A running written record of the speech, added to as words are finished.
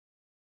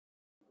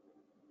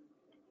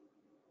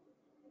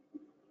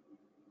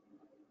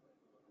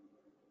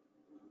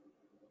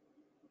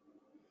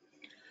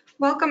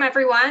Welcome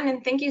everyone,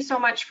 and thank you so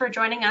much for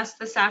joining us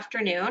this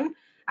afternoon.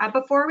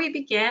 Before we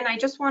begin, I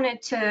just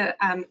wanted to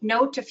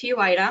note a few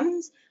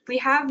items. We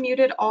have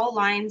muted all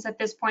lines at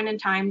this point in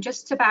time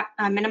just to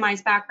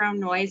minimize background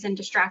noise and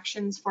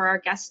distractions for our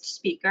guest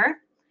speaker.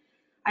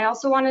 I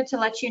also wanted to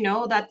let you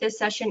know that this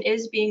session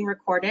is being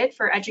recorded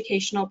for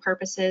educational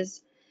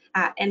purposes.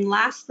 And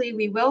lastly,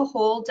 we will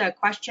hold a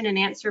question and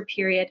answer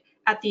period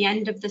at the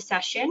end of the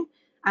session,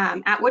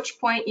 at which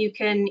point you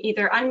can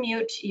either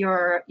unmute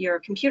your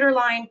computer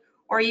line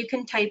or you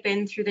can type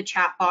in through the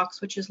chat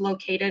box, which is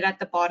located at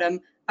the bottom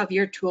of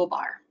your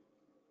toolbar.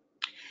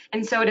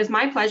 And so it is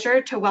my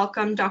pleasure to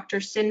welcome Dr.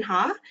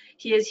 Sinha.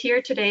 He is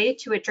here today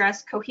to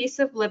address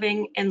cohesive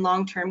living in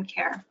long-term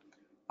care.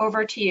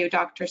 Over to you,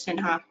 Dr.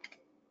 Sinha.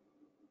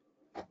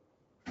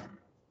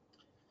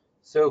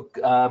 So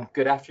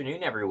good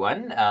afternoon,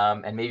 everyone,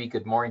 and maybe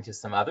good morning to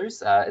some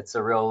others. It's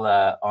a real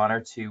honor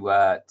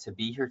to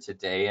be here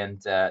today and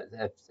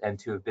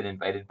to have been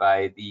invited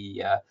by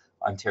the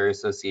Ontario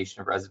Association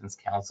of Residents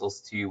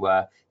Councils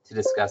to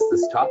discuss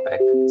this topic.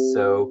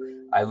 So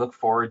I look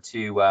forward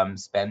to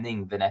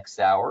spending the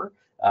next hour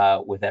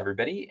with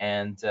everybody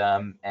and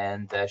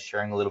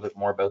sharing a little bit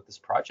more about this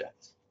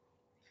project.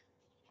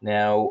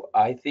 Now,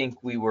 I think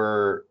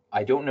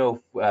I don't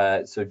know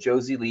if, so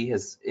Josie Lee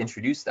has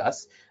introduced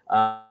us,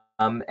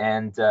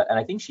 and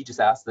I think she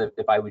just asked that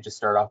if I would just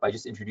start off by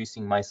just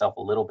introducing myself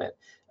a little bit.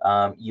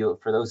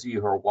 For those of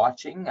you who are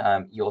watching,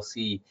 you'll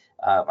see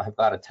I've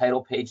got a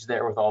title page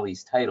there with all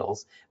these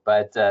titles,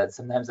 but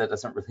sometimes that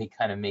doesn't really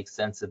kind of make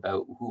sense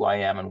about who I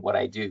am and what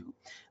I do.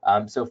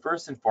 So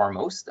first and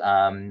foremost,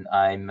 I'm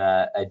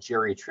a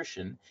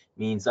geriatrician,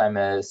 means I'm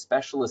a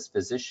specialist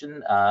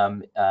physician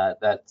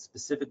that's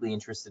specifically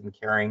interested in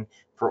caring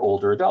for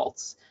older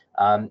adults.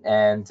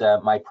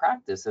 My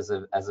practice as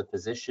a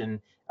physician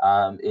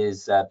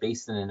is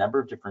based in a number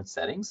of different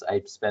settings.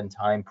 I spend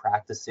time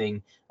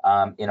practicing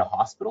in a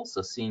hospital,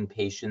 so seeing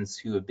patients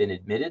who have been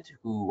admitted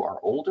who are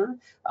older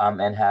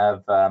and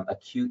have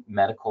acute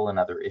medical and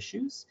other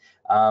issues.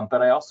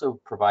 But I also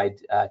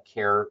provide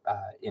care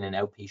in an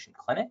outpatient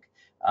clinic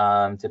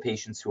to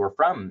patients who are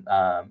from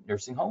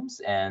nursing homes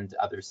and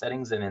other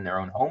settings and in their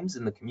own homes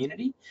in the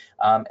community.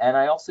 And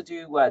I also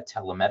do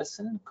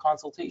telemedicine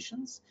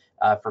consultations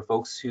for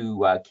folks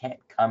who can't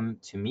come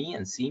to me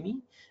and see me.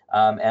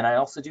 And I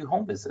also do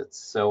home visits.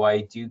 So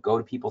I do go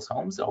to people's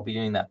homes. I'll be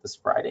doing that this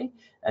Friday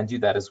and do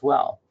that as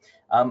well.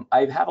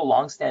 I have a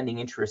longstanding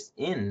interest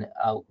in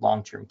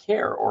long-term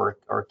care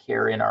or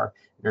care in our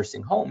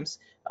nursing homes,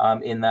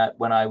 in that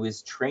when I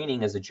was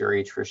training as a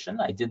geriatrician,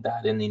 I did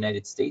that in the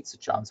United States at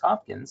Johns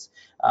Hopkins.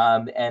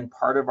 And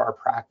part of our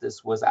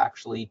practice was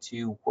actually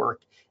to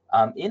work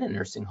in a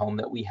nursing home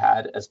that we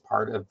had as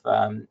part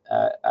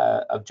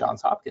of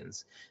Johns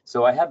Hopkins.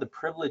 So I had the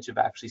privilege of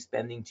actually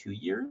spending 2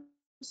 years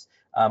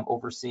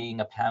overseeing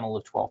a panel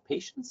of 12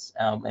 patients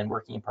and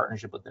working in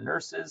partnership with the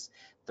nurses,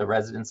 the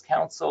residents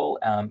council,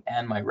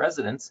 and my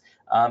residents,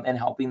 and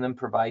helping them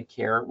provide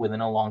care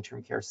within a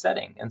long-term care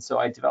setting. And so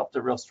I developed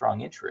a real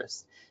strong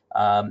interest,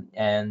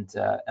 and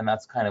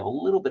that's kind of a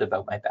little bit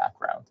about my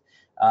background.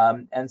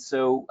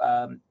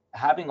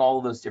 Having all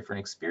of those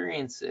different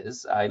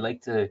experiences, I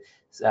like to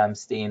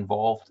stay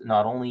involved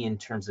not only in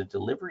terms of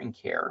delivering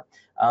care,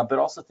 but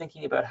also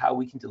thinking about how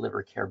we can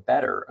deliver care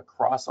better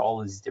across all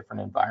of these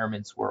different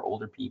environments where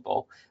older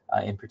people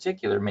in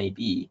particular may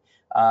be.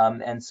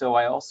 And so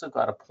I also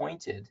got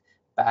appointed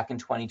back in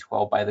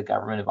 2012 by the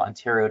Government of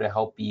Ontario to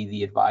help be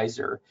the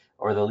advisor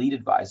or the lead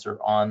advisor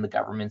on the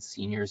government's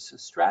seniors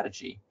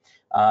strategy.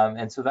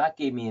 And so that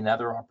gave me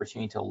another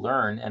opportunity to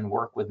learn and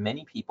work with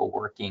many people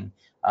working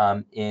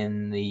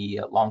in the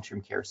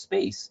long-term care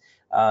space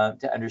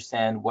to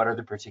understand what are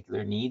the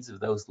particular needs of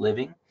those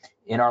living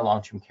in our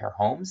long-term care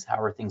homes, how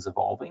are things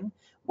evolving,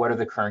 what are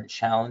the current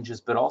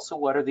challenges, but also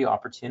what are the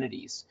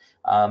opportunities.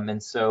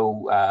 And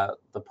so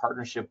the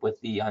partnership with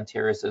the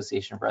Ontario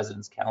Association of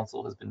Residents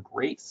Council has been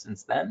great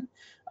since then,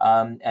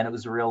 and it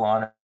was a real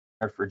honor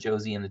for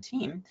Josie and the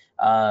team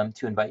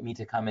to invite me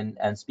to come in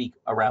and speak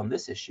around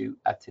this issue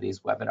at today's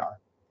webinar.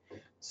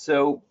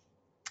 So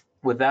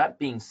with that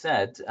being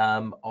said,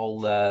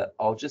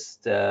 I'll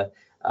just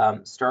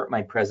start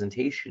my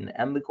presentation.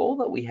 And the goal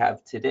that we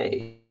have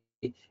today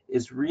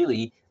is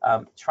really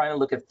trying to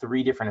look at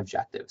 3 different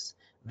objectives.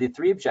 The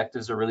 3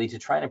 objectives are really to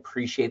try and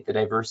appreciate the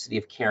diversity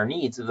of care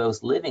needs of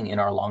those living in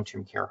our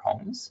long-term care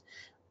homes,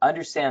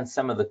 understand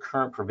some of the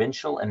current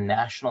provincial and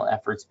national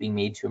efforts being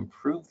made to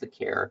improve the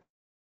care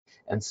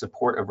and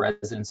support of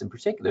residents, in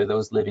particular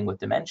those living with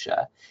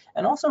dementia,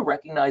 and also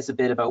recognize a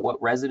bit about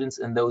what residents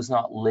and those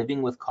not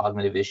living with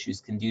cognitive issues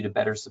can do to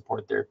better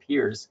support their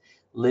peers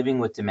living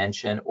with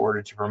dementia in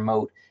order to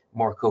promote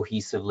more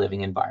cohesive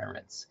living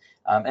environments.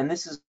 And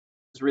this is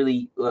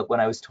really, when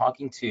I was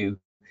talking to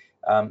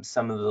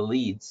some of the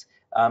leads,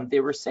 they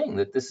were saying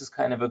that this is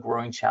kind of a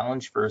growing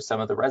challenge for some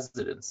of the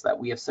residents, that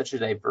we have such a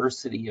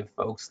diversity of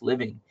folks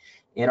living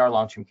in our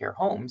long-term care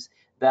homes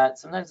that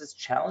sometimes it's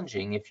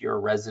challenging if you're a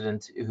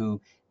resident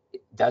who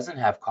doesn't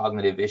have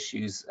cognitive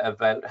issues,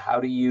 about how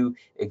do you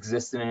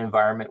exist in an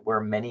environment where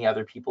many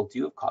other people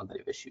do have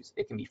cognitive issues.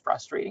 It can be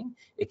frustrating,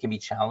 it can be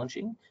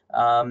challenging,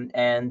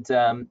 and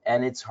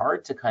it's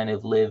hard to kind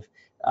of live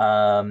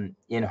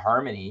in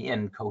harmony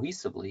and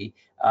cohesively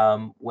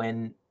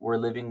when we're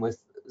living with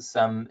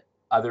some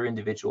other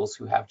individuals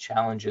who have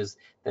challenges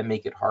that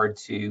make it hard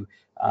to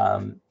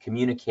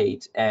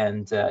communicate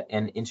and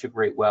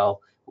integrate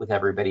well with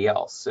everybody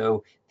else.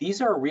 So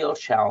these are real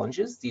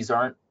challenges. These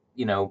aren't,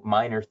 you know,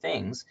 minor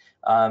things.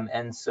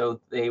 And so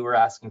they were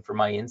asking for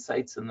my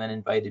insights and then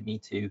invited me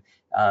to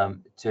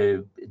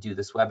do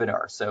this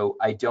webinar. So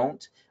I'm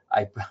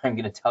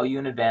going to tell you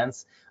in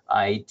advance,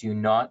 I'm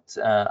not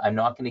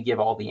going to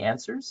give all the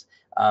answers.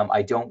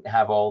 I don't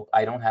have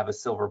a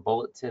silver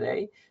bullet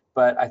today,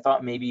 but I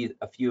thought maybe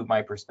a few of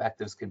my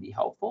perspectives could be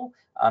helpful,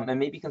 and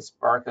maybe can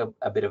spark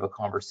a bit of a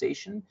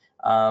conversation,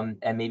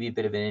 and maybe a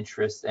bit of an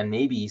interest, and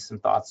maybe some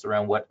thoughts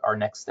around what are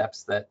next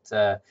steps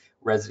that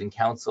resident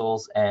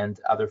councils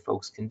and other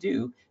folks can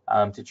do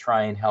to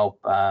try and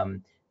help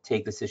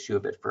take this issue a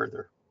bit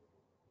further.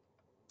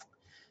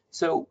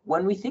 So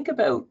when we think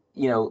about,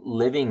 you know,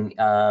 living,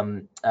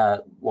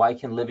 why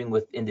can living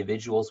with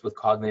individuals with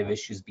cognitive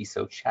issues be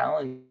so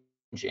challenging?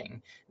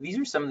 These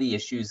are some of the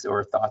issues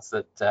or thoughts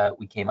that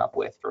we came up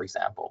with. For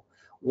example,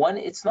 one,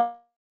 it's not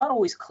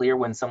always clear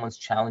when someone's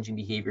challenging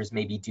behaviors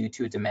may be due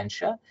to a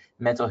dementia,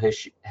 mental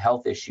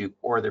health issue,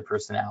 or their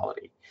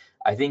personality.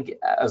 I think,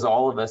 as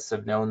all of us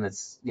have known,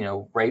 that's, you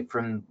know, right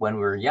from when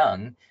we were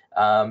young.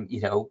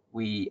 You know,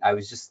 I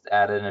was just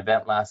at an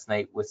event last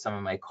night with some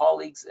of my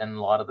colleagues, and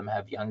a lot of them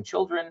have young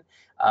children,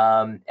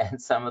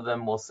 and some of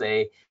them will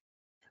say,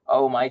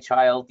 oh, my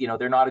child, you know,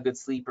 they're not a good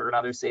sleeper, and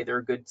others say they're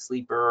a good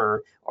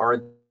sleeper,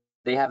 or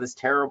they have this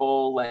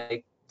terrible,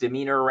 like,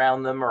 demeanor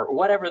around them, or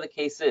whatever the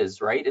case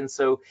is, right? And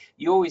so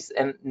you always,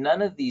 and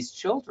none of these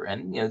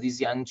children, you know, these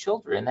young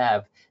children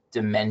have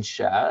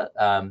dementia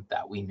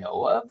that we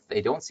know of. They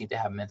don't seem to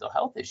have mental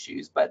health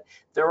issues, but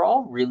they're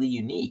all really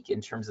unique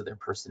in terms of their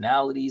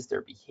personalities,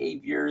 their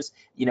behaviors,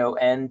 you know,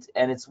 and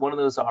it's one of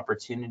those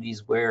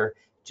opportunities where,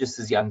 just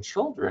as young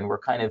children, we're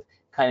kind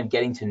of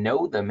getting to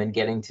know them and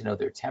getting to know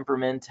their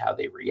temperament, how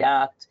they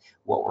react,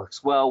 what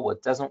works well,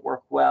 what doesn't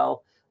work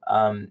well.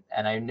 And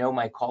I know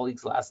my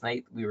colleagues last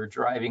night, we were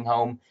driving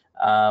home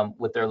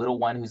with their little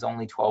one who's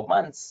only 12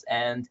 months,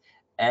 and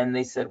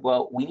they said,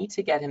 well, we need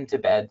to get him to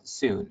bed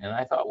soon. And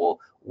I thought, well,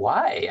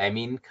 why? I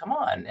mean, come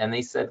on. And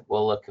they said,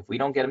 well, look, if we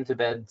don't get him to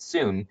bed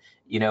soon,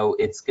 you know,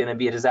 it's going to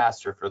be a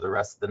disaster for the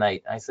rest of the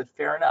night. And I said,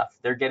 fair enough.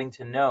 They're getting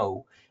to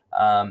know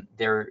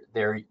they're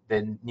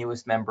the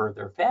newest member of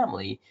their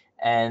family.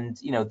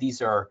 And, you know,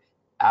 these are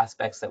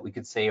aspects that we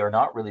could say are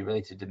not really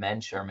related to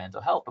dementia or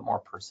mental health, but more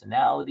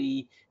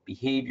personality,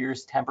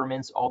 behaviors,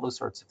 temperaments, all those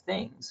sorts of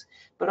things.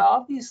 But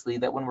obviously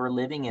that when we're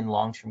living in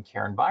long-term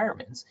care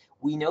environments,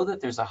 we know that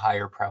there's a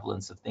higher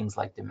prevalence of things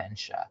like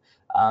dementia.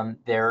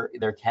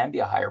 There can be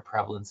a higher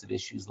prevalence of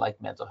issues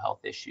like mental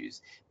health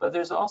issues, but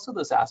there's also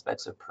those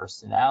aspects of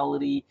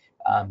personality,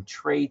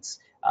 traits,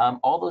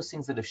 all those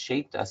things that have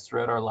shaped us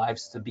throughout our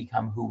lives to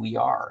become who we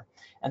are.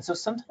 And so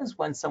sometimes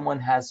when someone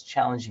has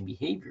challenging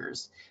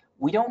behaviors,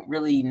 we don't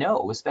really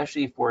know,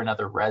 especially if we're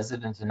another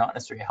resident and not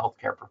necessarily a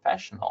healthcare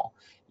professional,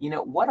 you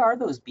know, what are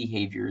those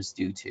behaviors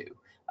due to?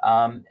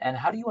 And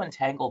how do you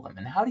untangle them?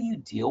 And how do you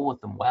deal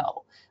with them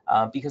well?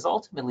 Because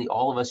ultimately,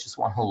 all of us just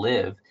want to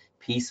live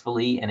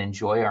peacefully and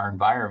enjoy our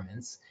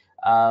environments.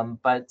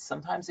 But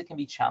sometimes it can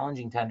be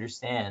challenging to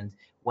understand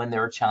when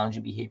there are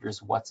challenging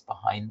behaviors, what's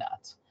behind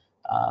that.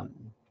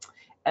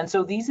 And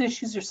so these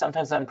issues are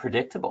sometimes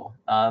unpredictable.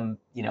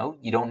 You know,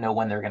 you don't know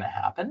when they're going to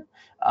happen.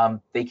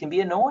 They can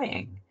be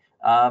annoying.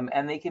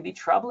 And they can be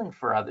troubling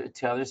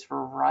to others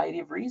for a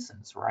variety of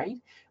reasons, right?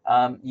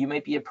 You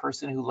might be a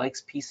person who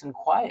likes peace and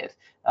quiet,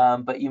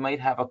 but you might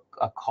have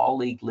a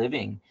colleague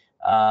living,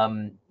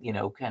 you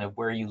know, kind of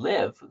where you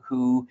live,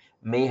 who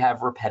may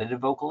have repetitive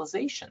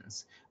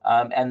vocalizations,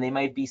 and they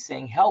might be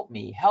saying, help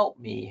me, help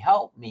me,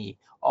 help me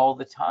all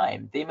the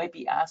time. They might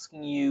be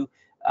asking you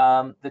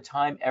the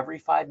time every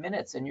 5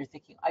 minutes, and you're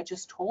thinking, I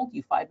just told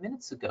you 5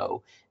 minutes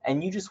ago,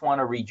 and you just want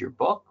to read your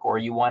book, or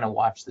you want to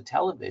watch the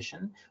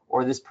television,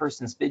 or this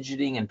person's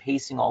fidgeting and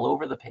pacing all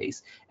over the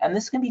place. And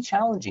this can be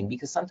challenging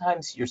because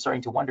sometimes you're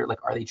starting to wonder,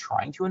 like, are they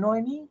trying to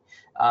annoy me?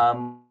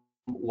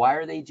 Why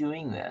are they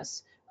doing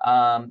this?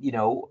 You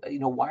know,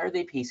 why are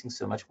they pacing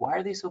so much? Why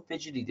are they so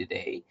fidgety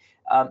today?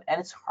 And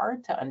it's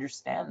hard to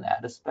understand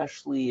that,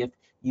 especially if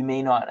you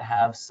may not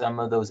have some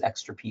of those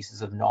extra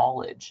pieces of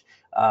knowledge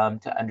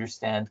to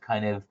understand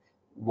kind of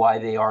why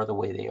they are the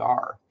way they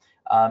are.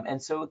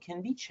 And so it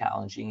can be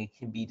challenging, it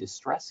can be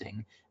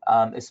distressing,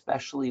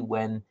 especially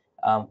when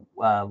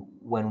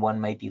one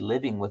might be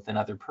living with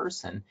another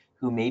person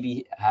who may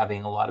be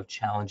having a lot of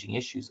challenging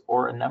issues,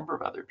 or a number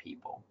of other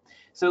people.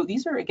 So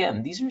these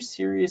are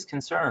serious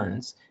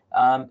concerns,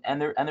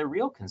 and they're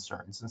real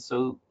concerns.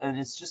 And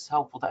it's just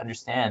helpful to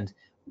understand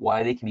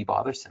why they can be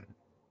bothersome.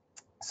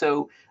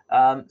 So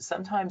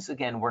sometimes,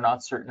 again, we're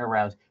not certain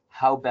around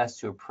how best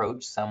to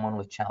approach someone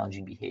with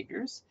challenging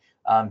behaviors.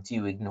 Do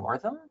you ignore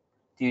them?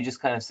 Do you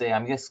just kind of say,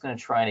 I'm just going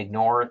to try and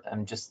ignore it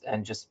and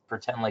just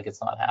pretend like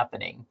it's not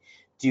happening?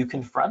 Do you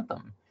confront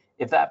them?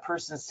 If that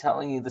person's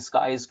telling you the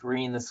sky is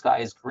green, the sky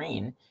is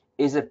green,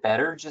 is it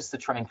better just to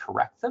try and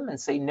correct them and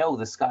say, no,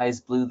 the sky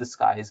is blue, the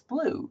sky is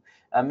blue?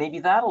 Maybe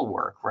that'll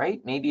work, right?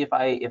 Maybe if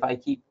I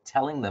keep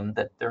telling them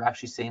that they're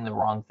actually saying the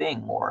wrong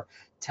thing, or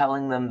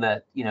telling them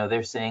that, you know,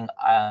 they're saying,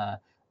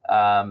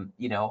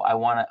 you know, I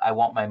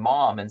want my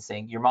mom, and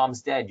saying, your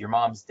mom's dead, your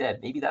mom's dead.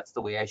 Maybe that's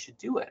the way I should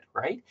do it,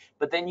 right?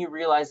 But then you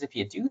realize if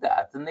you do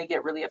that, then they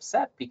get really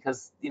upset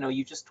because, you know,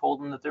 you just told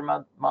them that their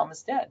mom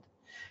is dead.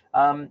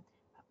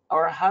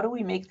 Or how do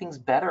we make things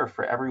better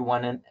for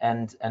everyone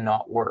and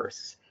not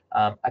worse?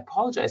 I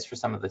apologize for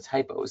some of the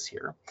typos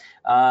here,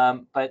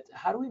 but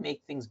how do we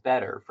make things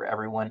better for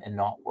everyone and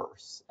not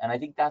worse? And I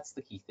think that's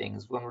the key thing,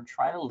 is when we're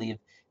trying to live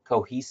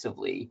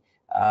cohesively,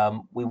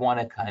 we want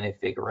to kind of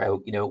figure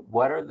out, you know,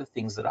 what are the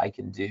things that I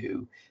can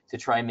do to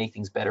try and make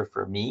things better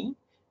for me,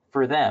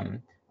 for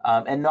them,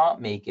 and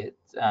not make it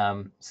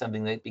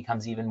something that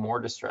becomes even more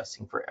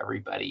distressing for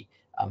everybody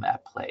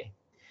at play.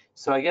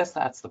 So I guess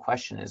that's the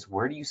question, is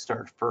where do you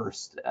start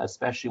first,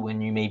 especially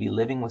when you may be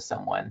living with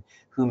someone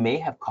who may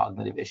have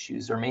cognitive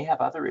issues or may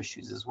have other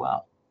issues as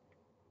well?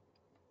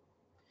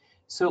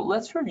 So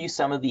let's review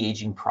some of the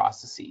aging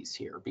processes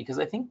here, because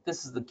I think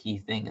this is the key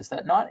thing, is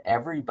that not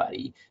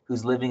everybody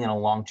who's living in a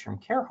long-term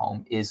care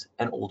home is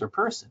an older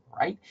person,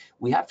 right?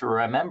 We have to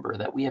remember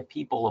that we have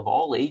people of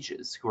all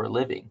ages who are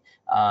living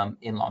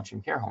in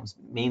long-term care homes,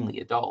 mainly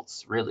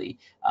adults, really.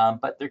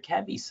 But there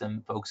can be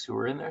some folks who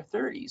are in their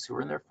 30s, who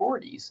are in their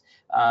 40s,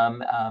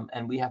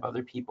 and we have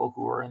other people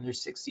who are in their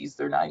 60s,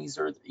 their 90s,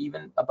 or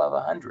even above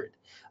 100.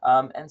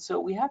 And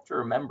so we have to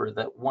remember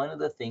that one of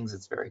the things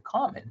that's very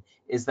common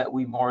is that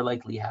we more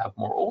likely have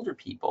more older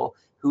people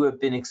who have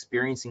been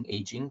experiencing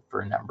aging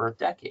for a number of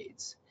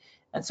decades.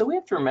 And so we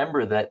have to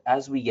remember that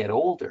as we get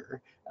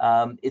older,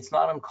 it's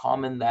not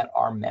uncommon that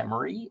our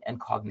memory and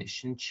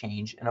cognition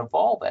change and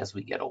evolve as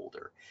we get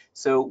older.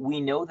 So we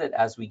know that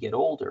as we get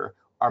older,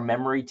 our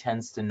memory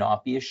tends to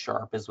not be as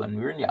sharp as when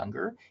we were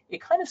younger.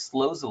 It kind of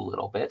slows a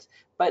little bit,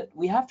 but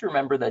we have to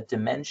remember that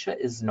dementia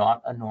is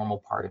not a normal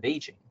part of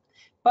aging.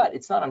 But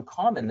it's not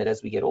uncommon that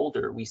as we get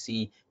older, we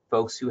see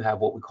folks who have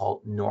what we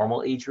call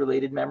normal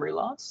age-related memory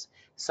loss.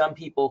 Some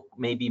people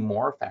may be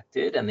more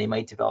affected, and they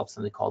might develop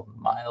something called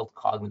mild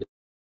cognitive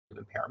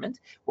impairment,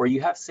 where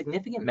you have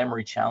significant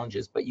memory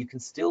challenges, but you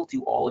can still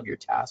do all of your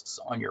tasks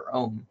on your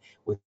own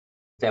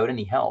without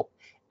any help.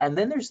 And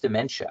then there's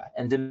dementia,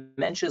 and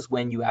dementia is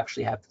when you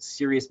actually have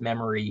serious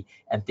memory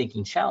and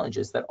thinking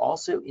challenges that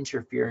also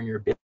interfere in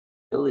your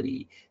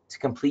ability to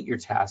complete your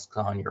tasks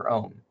on your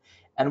own.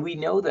 And we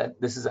know that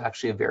this is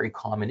actually a very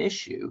common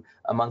issue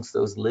amongst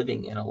those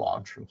living in a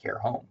long-term care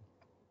home.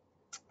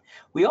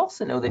 We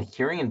also know that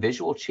hearing and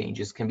visual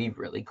changes can be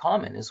really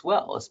common as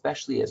well,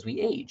 especially as we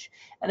age.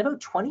 And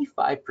about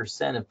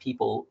 25% of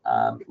people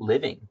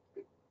living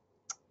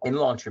in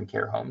long-term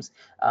care homes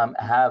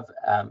have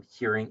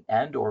hearing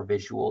and or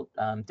visual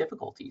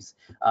difficulties.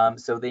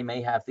 So they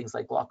may have things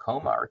like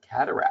glaucoma or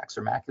cataracts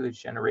or macular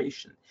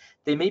degeneration.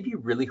 They may be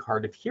really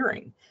hard of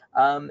hearing.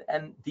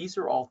 And these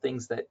are all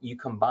things that you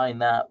combine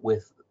that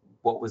with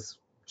what was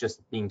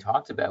just being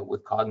talked about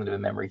with cognitive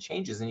and memory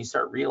changes, and you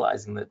start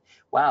realizing that,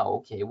 wow,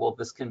 okay, well,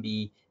 this can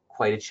be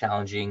quite a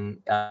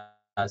challenging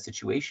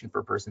situation for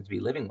a person to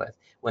be living with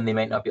when they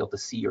might not be able to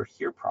see or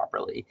hear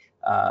properly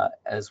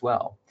as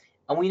well.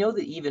 And we know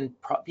that even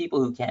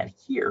people who can't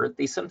hear,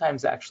 they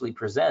sometimes actually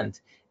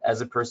present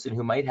as a person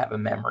who might have a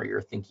memory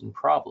or thinking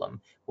problem,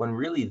 when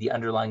really the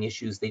underlying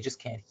issue is they just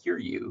can't hear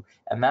you,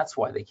 and that's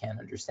why they can't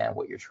understand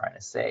what you're trying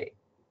to say.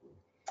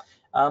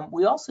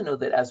 We also know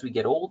that as we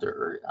get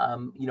older,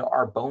 you know,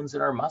 our bones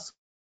and our muscles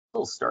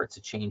start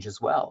to change as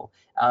well.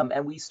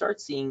 And we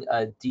start seeing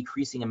a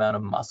decreasing amount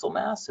of muscle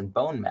mass and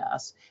bone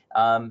mass.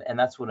 And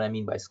that's what I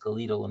mean by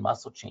skeletal and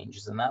muscle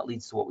changes. And that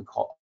leads to what we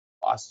call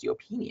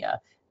osteopenia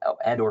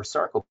and or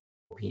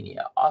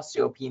sarcopenia.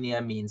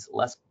 Osteopenia means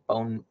less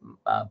bone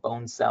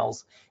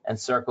cells, and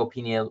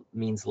sarcopenia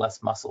means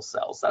less muscle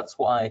cells. That's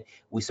why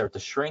we start to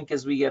shrink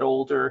as we get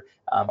older.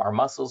 Our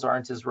muscles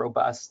aren't as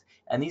robust,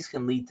 and these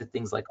can lead to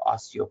things like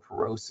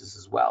osteoporosis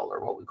as well, or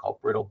what we call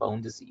brittle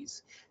bone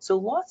disease. So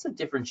lots of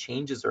different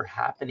changes are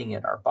happening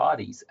in our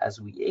bodies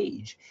as we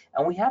age,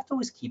 and we have to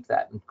always keep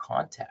that in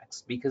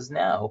context, because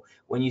now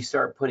when you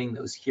start putting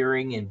those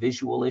hearing and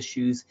visual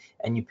issues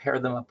and you pair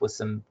them up with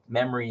some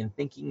memory and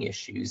thinking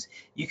issues,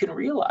 you can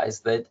realize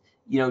that,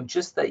 you know,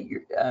 just that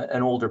you're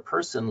an older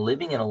person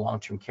living in a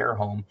long-term care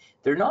home,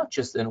 they're not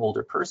just an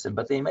older person,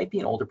 but they might be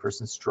an older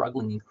person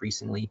struggling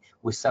increasingly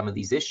with some of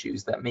these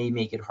issues that may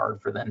make it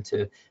hard for them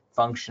to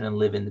function and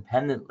live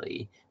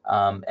independently,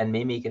 and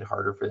may make it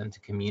harder for them to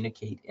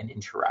communicate and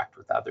interact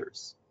with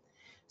others.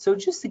 So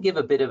just to give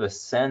a bit of a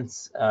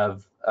sense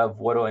of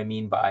what do I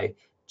mean by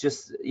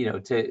just, you know,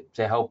 to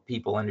help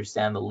people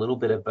understand a little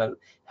bit about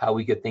how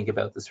we could think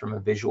about this from a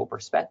visual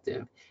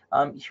perspective,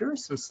 here are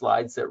some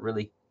slides that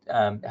really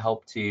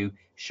help to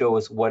show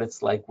us what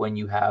it's like when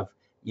you have,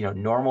 you know,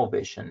 normal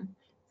vision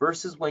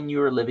versus when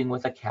you are living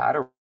with a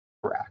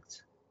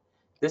cataract.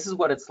 This is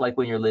what it's like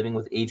when you're living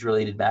with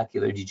age-related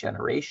macular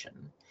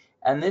degeneration.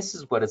 And this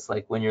is what it's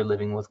like when you're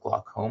living with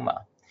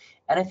glaucoma.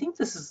 And I think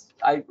this is,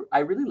 I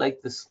really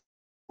like this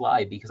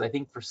slide because I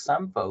think for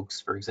some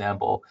folks, for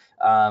example,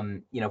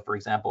 for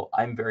example,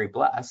 I'm very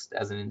blessed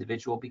as an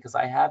individual because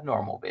I have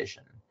normal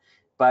vision.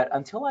 But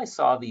until I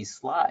saw these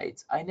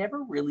slides, I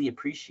never really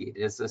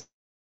appreciated as a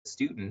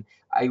student,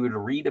 I would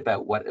read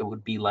about what it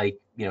would be like,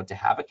 to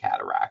have a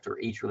cataract or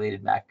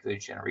age-related macular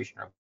degeneration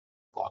or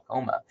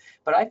glaucoma.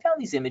 But I found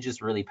these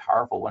images really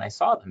powerful when I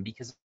saw them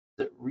because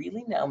it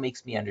really now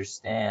makes me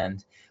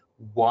understand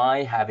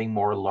why having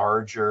more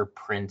larger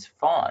print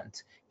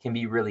font can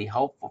be really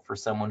helpful for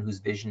someone whose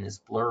vision is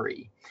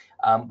blurry.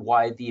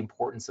 Why the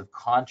importance of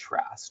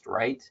contrast,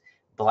 right?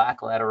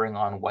 Black lettering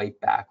on white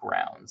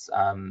backgrounds,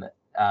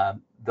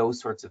 those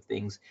sorts of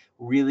things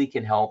really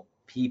can help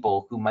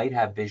people who might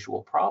have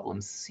visual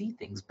problems see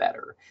things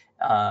better.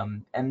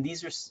 And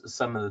these are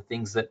some of the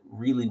things that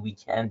really we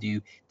can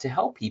do to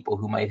help people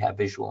who might have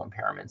visual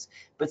impairments.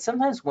 But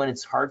sometimes when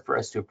it's hard for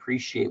us to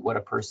appreciate what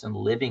a person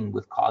living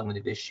with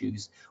cognitive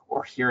issues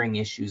or hearing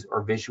issues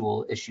or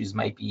visual issues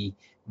might be,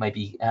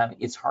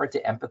 it's hard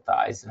to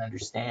empathize and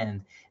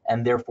understand,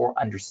 and therefore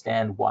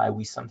understand why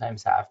we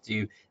sometimes have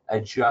to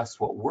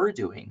adjust what we're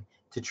doing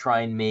to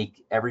try and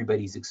make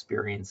everybody's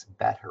experience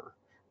better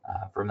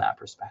from that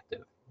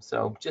perspective.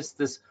 So just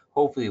this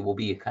hopefully will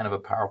be a kind of a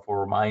powerful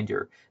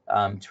reminder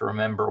to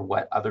remember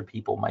what other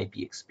people might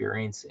be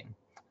experiencing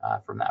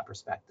from that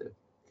perspective.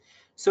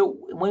 So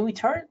when we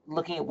start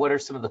looking at what are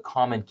some of the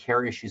common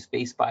care issues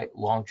faced by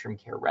long-term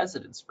care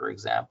residents, for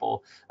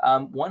example,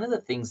 one of the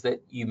things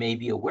that you may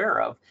be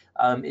aware of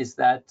is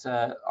that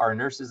our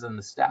nurses and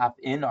the staff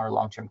in our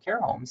long-term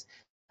care homes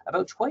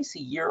about twice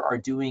a year are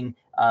doing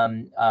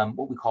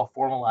what we call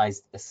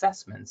formalized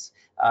assessments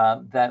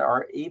that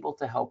are able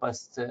to help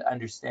us to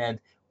understand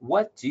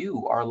what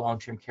do our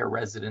long-term care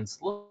residents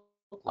look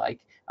like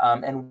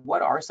and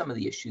what are some of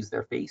the issues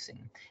they're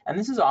facing. And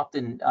this is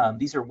often,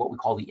 these are what we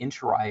call the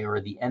INTRI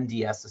or the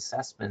NDS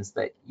assessments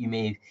that you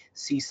may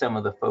see some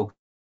of the folks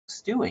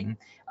doing.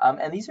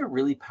 And these are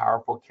really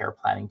powerful care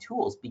planning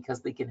tools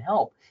because they can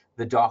help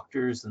the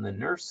doctors and the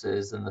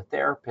nurses and the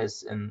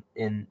therapists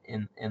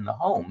in the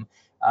home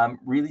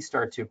really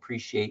start to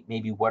appreciate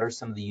maybe what are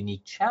some of the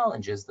unique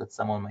challenges that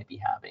someone might be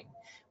having.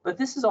 But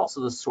this is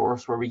also the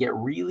source where we get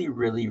really,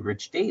 really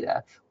rich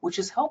data, which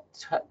has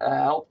helped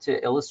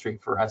to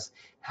illustrate for us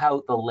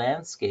how the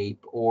landscape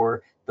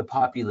or the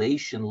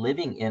population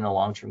living in a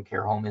long-term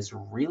care home has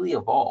really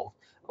evolved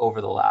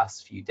over the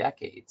last few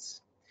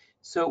decades.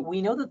 So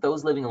we know that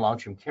those living in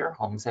long-term care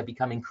homes have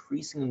become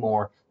increasingly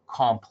more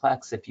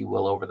complex, if you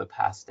will, over the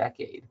past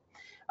decade.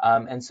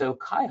 And so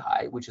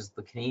CIHI, which is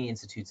the Canadian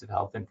Institutes of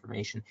Health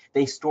Information,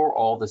 they store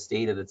all this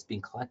data that's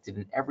being collected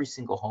in every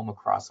single home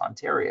across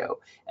Ontario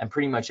and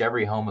pretty much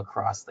every home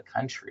across the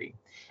country.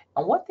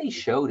 And what they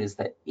showed is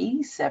that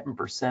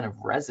 87% of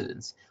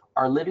residents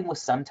are living with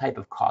some type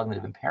of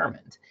cognitive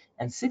impairment,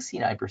 and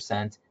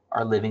 69%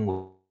 are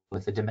living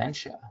with a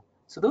dementia.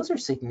 So those are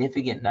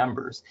significant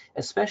numbers,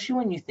 especially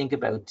when you think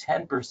about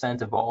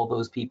 10% of all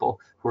those people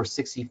who are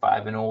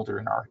 65 and older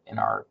in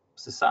our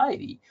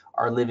society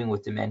are living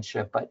with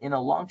dementia, but in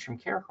a long-term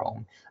care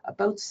home,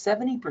 about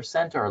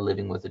 70% are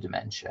living with a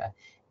dementia.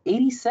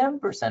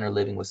 87% are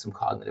living with some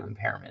cognitive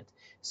impairment.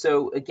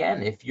 So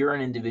again, if you're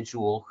an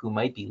individual who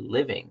might be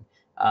living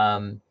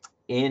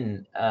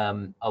in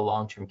a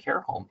long-term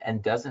care home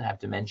and doesn't have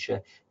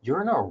dementia,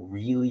 you're in a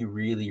really,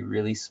 really,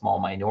 really small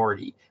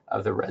minority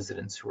of the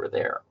residents who are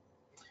there.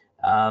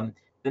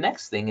 The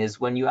next thing is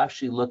when you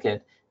actually look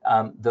at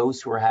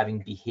those who are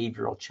having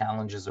behavioral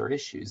challenges or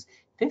issues,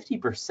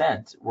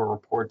 50% were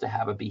reported to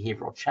have a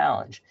behavioral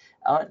challenge.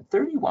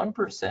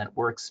 31%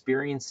 were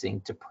experiencing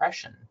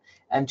depression.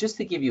 And just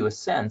to give you a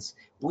sense,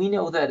 we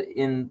know that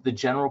in the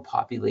general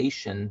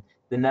population,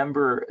 the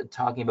number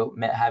talking about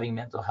having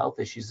mental health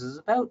issues is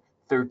about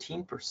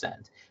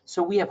 13%.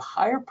 So we have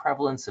higher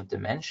prevalence of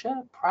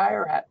dementia,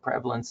 higher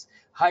prevalence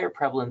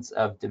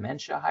of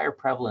dementia, higher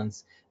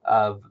prevalence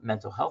of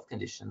mental health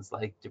conditions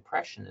like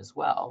depression as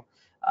well.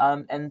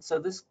 And so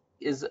this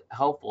is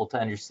helpful to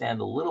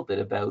understand a little bit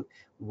about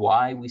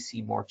why we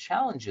see more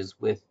challenges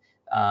with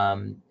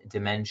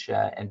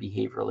dementia and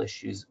behavioral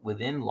issues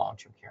within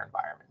long-term care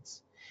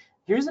environments.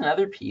 Here's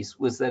another piece,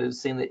 was that it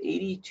was saying that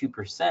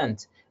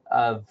 82%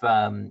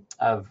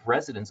 of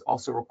residents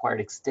also required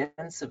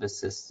extensive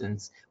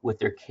assistance with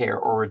their care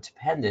or are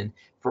dependent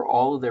for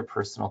all of their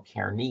personal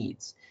care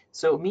needs.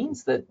 So it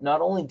means that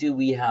not only do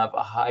we have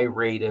a high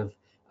rate of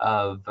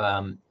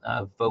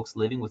folks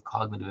living with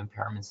cognitive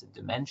impairments and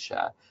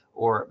dementia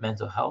or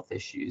mental health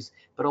issues,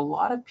 but a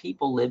lot of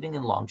people living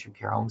in long-term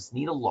care homes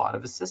need a lot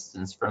of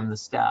assistance from the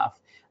staff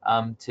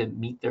to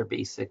meet their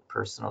basic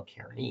personal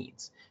care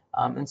needs.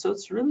 And so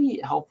it's really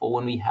helpful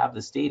when we have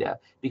this data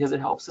because it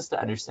helps us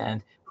to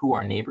understand who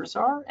our neighbors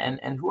are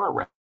and who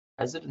our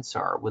residents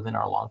are within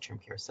our long-term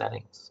care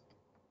settings.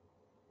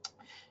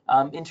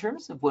 In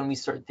terms of when we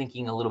start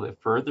thinking a little bit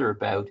further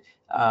about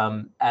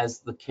as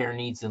the care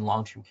needs in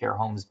long-term care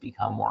homes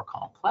become more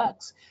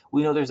complex,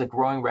 we know there's a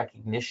growing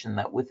recognition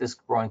that with this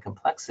growing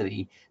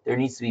complexity, there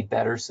needs to be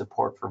better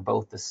support for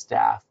both the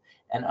staff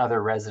and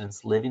other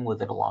residents living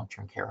within a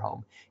long-term care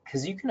home.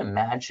 Because you can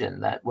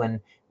imagine that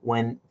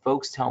when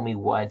folks tell me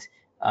what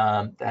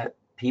that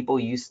people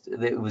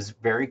it was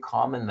very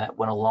common that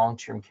when a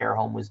long-term care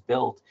home was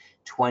built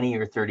 20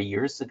 or 30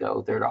 years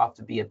ago, there'd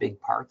often be a big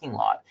parking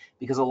lot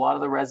because a lot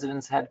of the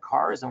residents had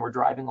cars and were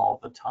driving all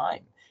the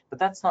time. But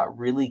that's not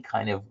really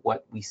kind of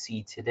what we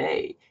see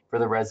today for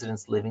the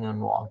residents living in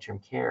long-term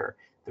care.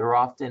 They're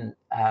often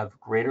have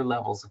greater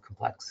levels of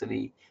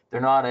complexity.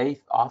 They're not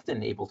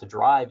often able to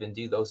drive and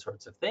do those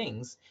sorts of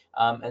things.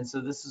 And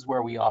so this is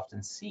where we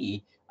often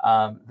see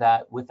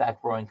that with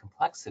that growing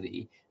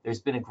complexity,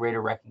 there's been a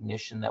greater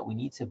recognition that we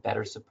need to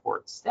better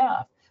support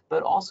staff,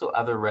 but also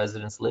other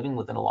residents living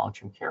within a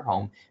long-term care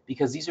home,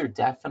 because these are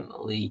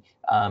definitely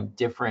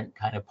different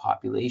kind of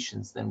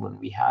populations than when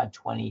we had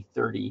 20,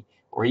 30,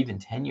 or even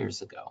 10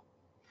 years ago.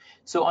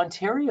 So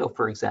Ontario,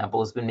 for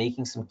example, has been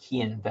making some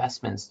key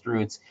investments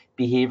through its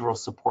Behavioral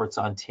Supports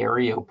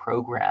Ontario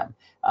program.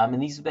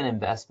 And these have been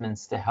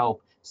investments to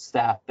help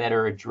staff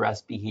better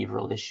address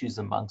behavioral issues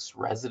amongst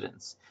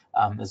residents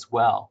as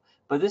well.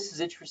 But this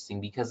is interesting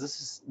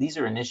because these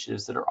are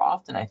initiatives that are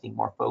often, I think,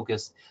 more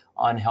focused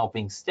on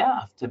helping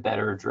staff to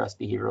better address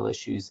behavioral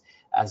issues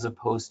as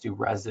opposed to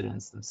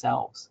residents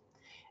themselves.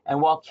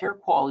 And while care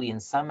quality in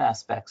some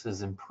aspects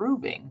is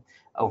improving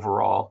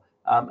overall,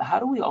 how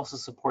do we also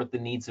support the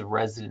needs of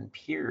resident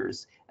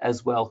peers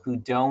as well who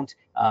don't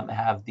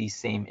have these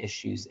same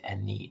issues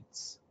and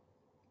needs?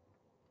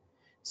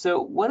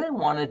 So what I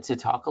wanted to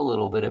talk a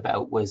little bit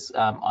about was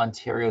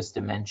Ontario's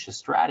dementia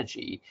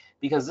strategy,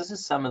 because this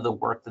is some of the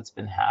work that's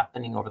been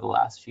happening over the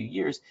last few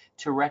years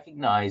to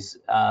recognize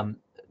the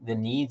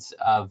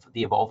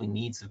evolving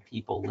needs of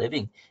people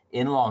living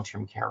in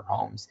long-term care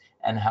homes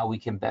and how we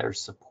can better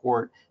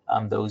support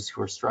those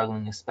who are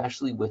struggling,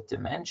 especially with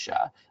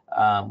dementia,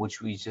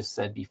 which we just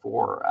said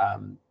before,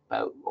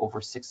 about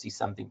over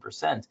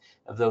 60-something%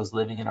 of those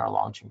living in our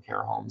long-term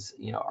care homes,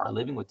 are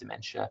living with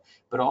dementia,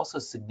 but also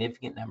a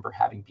significant number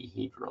having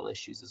behavioral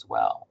issues as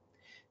well.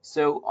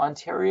 So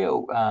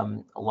Ontario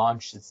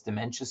launched its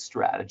dementia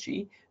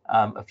strategy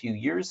a few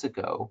years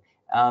ago,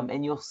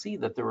 and you'll see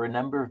that there were a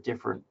number of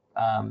different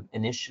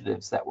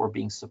initiatives that were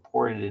being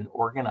supported and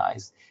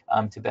organized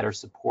to better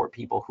support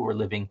people who are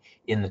living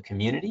in the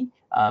community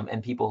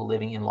and people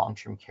living in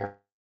long-term care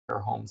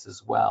homes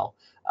as well.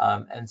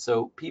 And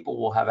so people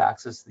will have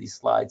access to these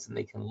slides and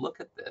they can look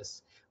at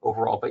this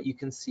overall, but you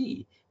can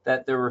see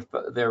that there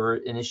were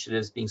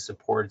initiatives being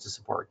supported to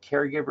support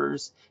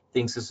caregivers,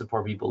 things to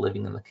support people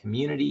living in the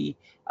community.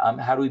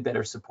 How do we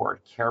better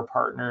support care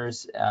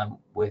partners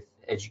with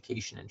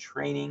education and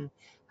training?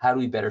 How do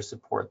we better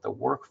support the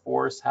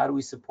workforce? How do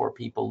we support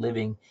people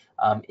living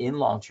in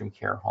long-term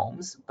care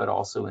homes, but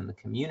also in the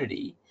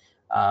community?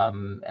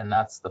 And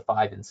that's the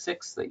 5 and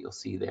 6 that you'll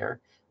see there.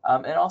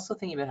 And also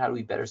thinking about how do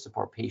we better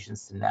support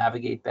patients to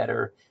navigate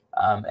better,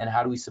 and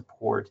how do we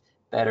support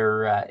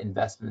better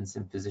investments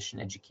in physician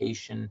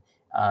education,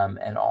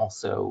 and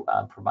also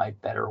provide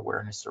better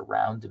awareness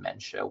around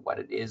dementia, what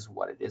it is,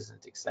 what it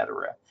isn't,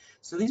 etc.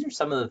 So these are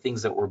some of the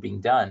things that were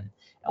being done.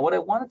 And what I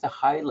wanted to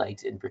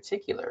highlight in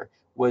particular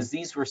was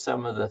these were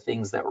some of the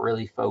things that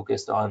really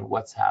focused on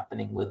what's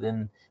happening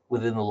within the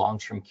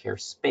long-term care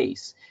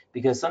space,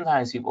 because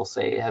sometimes people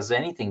say, has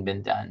anything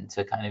been done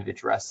to kind of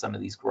address some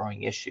of these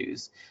growing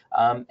issues?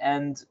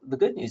 And the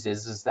good news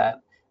is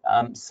that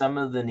some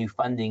of the new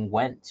funding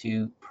went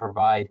to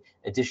provide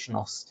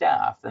additional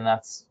staff, and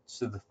that's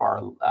to the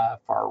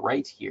far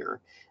right here,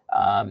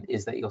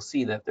 is that you'll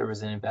see that there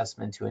was an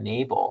investment to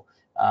enable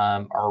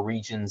our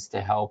regions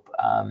to help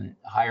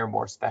hire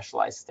more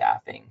specialized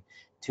staffing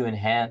to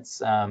enhance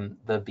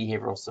the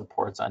Behavioral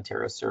Supports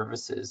Ontario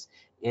services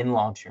in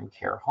long-term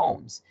care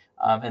homes.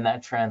 And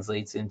that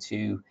translates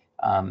into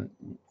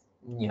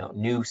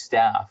new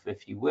staff,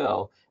 if you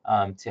will,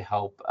 to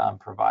help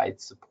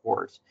provide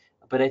support.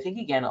 But I think,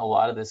 again, a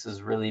lot of this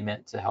is really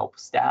meant to help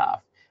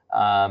staff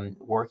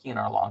working in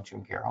our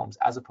long-term care homes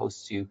as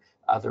opposed to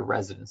other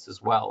residents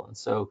as well. And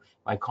so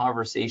my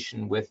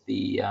conversation with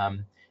the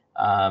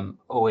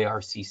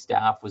OARC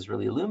staff was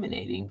really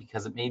illuminating,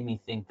 because it made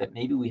me think that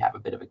maybe we have a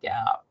bit of a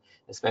gap,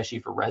 especially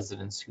for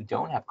residents who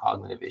don't have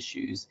cognitive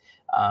issues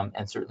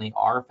and certainly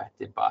are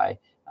affected by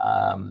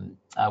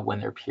when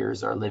their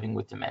peers are living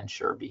with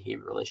dementia or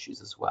behavioral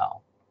issues as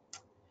well.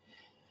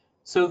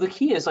 So the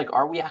key is,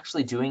 are we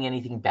actually doing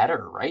anything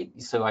better, right?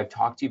 So I've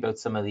talked to you about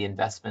some of the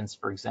investments,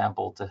 for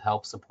example, to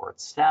help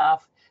support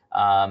staff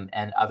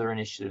and other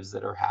initiatives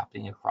that are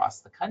happening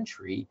across the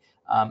country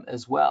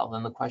as well.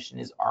 And the question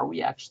is, are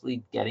we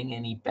actually getting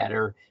any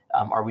better?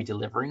 Are we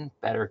delivering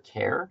better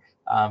care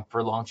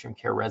for long-term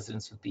care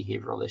residents with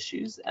behavioral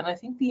issues? And I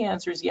think the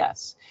answer is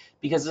yes,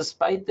 because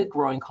despite the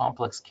growing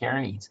complex care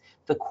needs,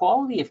 the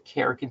quality of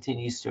care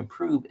continues to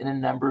improve in a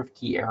number of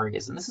key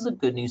areas. And this is a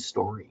good news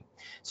story.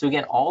 So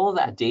again, all of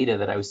that data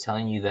that I was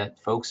telling you that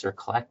folks are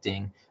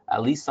collecting,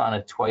 at least on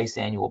a twice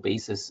annual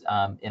basis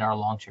in our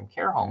long-term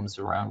care homes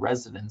around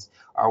residents,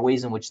 are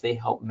ways in which they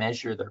help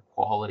measure their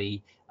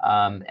quality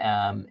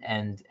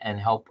and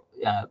help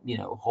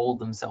hold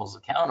themselves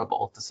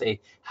accountable to say,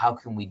 how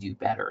can we do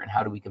better and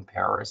how do we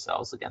compare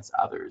ourselves against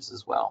others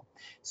as well?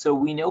 So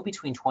we know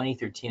between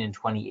 2013 and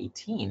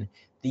 2018,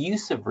 the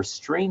use of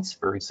restraints,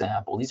 for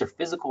example, these are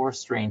physical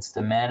restraints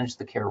to manage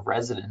the care of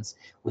residents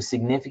with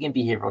significant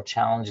behavioral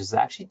challenges,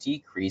 actually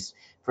decreased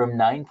from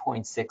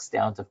 9.6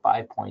 down to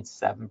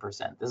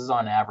 5.7%. This is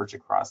on average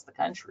across the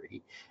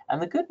country.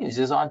 And the good news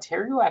is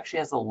Ontario actually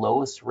has the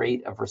lowest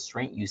rate of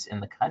restraint use in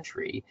the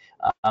country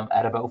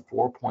at about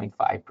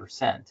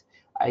 4.5%.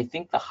 I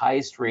think the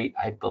highest rate,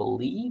 I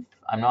believe,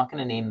 I'm not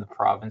going to name the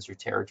province or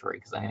territory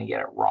because I'm going to get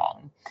it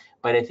wrong,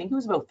 but I think it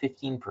was about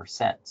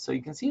 15%. So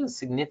you can see a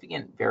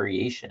significant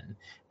variation.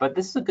 But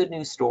this is a good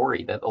news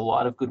story that a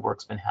lot of good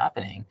work's been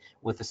happening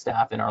with the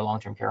staff in our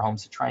long-term care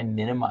homes to try and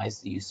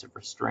minimize the use of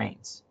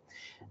restraints.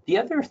 The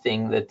other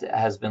thing that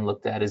has been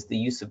looked at is the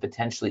use of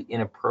potentially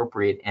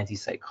inappropriate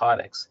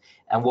antipsychotics.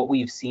 And what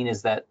we've seen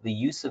is that the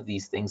use of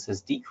these things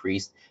has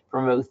decreased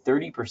from about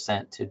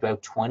 30% to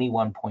about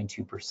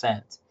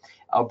 21.2%.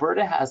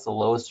 Alberta has the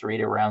lowest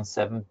rate, around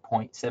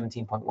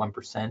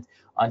 17.1%.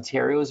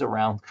 Ontario is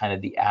around kind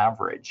of the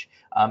average.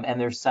 And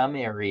there's some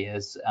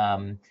areas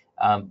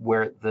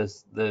where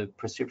the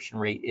prescription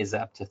rate is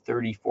up to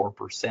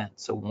 34%,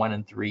 so 1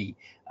 in 3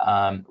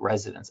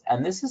 residents.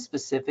 And this is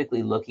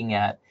specifically looking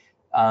at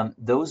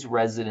those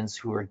residents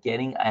who are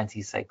getting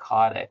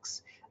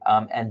antipsychotics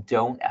and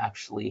don't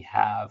actually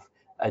have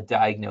a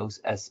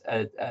diagnosis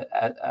as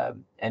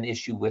an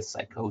issue with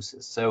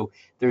psychosis. So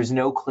there's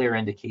no clear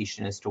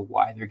indication as to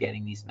why they're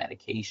getting these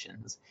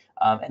medications.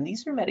 And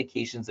these are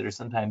medications that are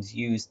sometimes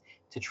used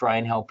to try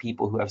and help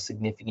people who have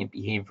significant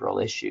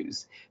behavioral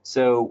issues.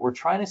 So we're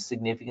trying to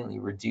significantly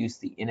reduce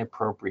the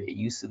inappropriate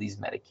use of these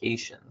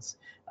medications,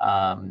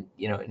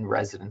 in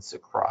residents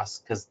across,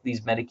 because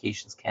these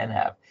medications can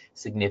have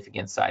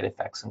significant side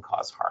effects and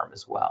cause harm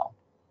as well.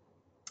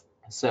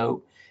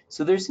 So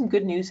there's some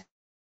good news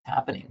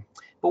happening.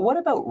 But what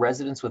about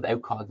residents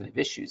without cognitive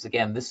issues?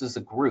 Again, this is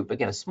a group,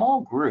 a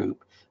small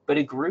group, but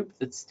a group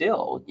that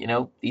still,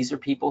 these are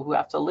people who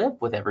have to live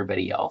with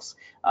everybody else.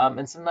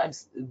 And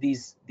sometimes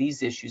these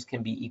issues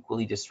can be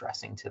equally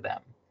distressing to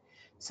them.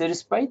 So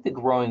despite the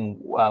growing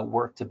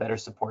work to better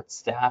support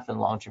staff and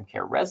long-term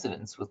care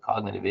residents with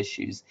cognitive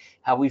issues,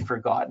 have we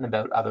forgotten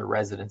about other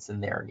residents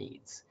and their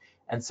needs?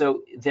 And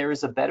so there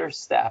is better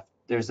staff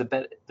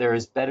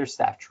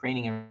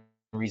training and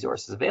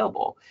resources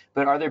available,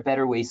 but are there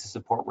better ways to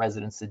support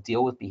residents to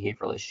deal with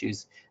behavioral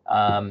issues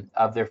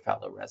of their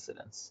fellow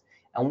residents?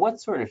 And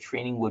what sort of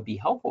training would be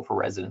helpful for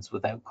residents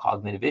without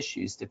cognitive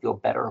issues to feel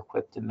better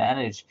equipped to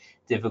manage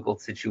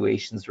difficult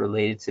situations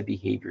related to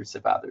behaviors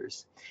of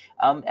others?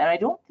 And I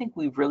don't think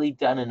we've really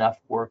done enough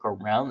work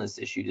around this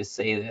issue to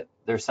say that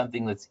there's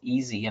something that's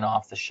easy and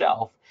off the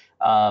shelf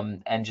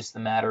and just a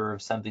matter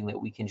of something that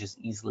we can just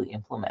easily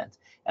implement.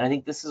 And I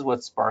think this is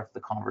what sparked the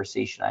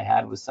conversation I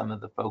had with some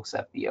of the folks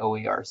at the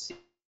OARC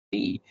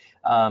to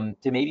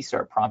maybe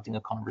start prompting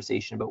a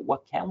conversation about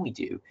what can we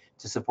do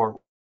to support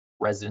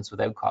residents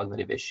without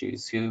cognitive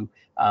issues who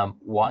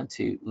want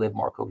to live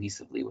more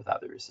cohesively with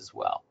others as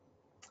well.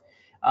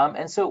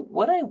 And so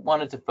what I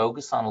wanted to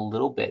focus on a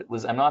little bit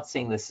was, I'm not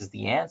saying this is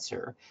the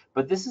answer,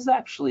 but this is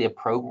actually a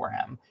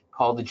program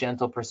called the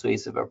Gentle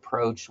Persuasive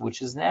Approach, which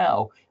has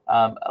now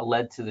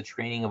led to the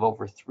training of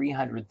over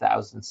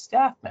 300,000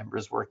 staff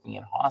members working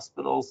in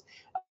hospitals,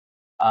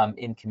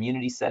 in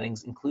community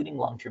settings, including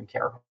long-term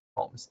care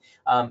homes.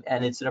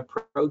 And it's an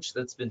approach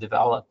that's been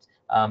developed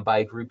by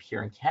a group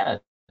here in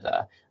Canada.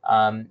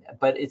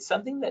 But it's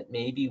something that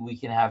maybe we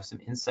can have some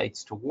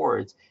insights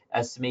towards,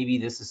 as to maybe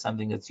this is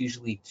something that's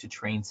usually to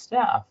train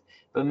staff,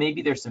 but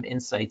maybe there's some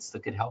insights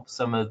that could help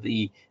some of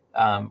the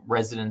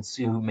residents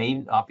who may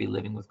not be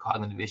living with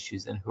cognitive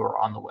issues and who are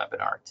on the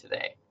webinar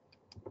today.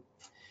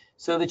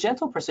 So the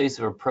Gentle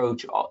Persuasive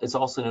Approach is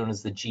also known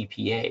as the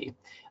GPA,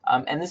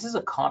 and this is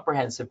a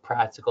comprehensive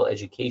practical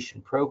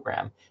education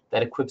program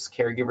that equips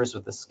caregivers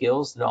with the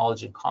skills,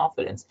 knowledge, and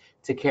confidence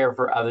to care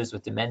for others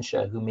with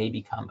dementia who may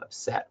become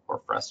upset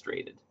or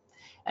frustrated.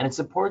 And it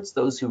supports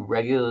those who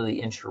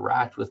regularly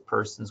interact with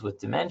persons with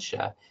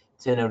dementia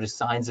to notice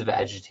signs of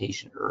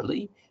agitation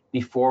early,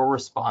 before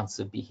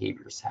responsive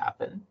behaviors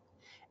happen.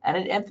 And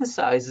it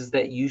emphasizes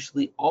that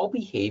usually all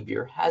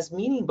behavior has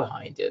meaning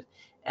behind it,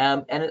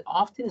 and it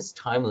often is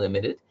time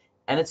limited,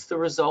 and it's the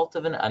result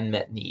of an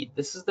unmet need.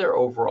 This is their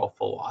overall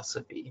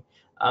philosophy.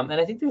 And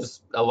I think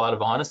there's a lot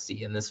of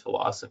honesty in this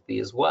philosophy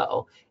as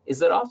well, is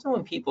that often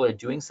when people are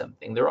doing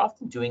something, they're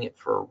often doing it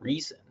for a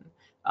reason.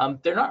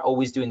 They're not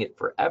always doing it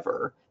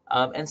forever.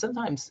 And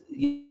sometimes,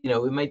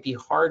 it might be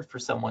hard for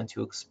someone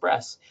to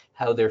express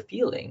how they're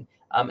feeling.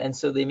 And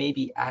so they may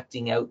be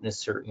acting out in a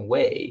certain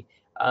way.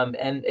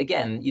 And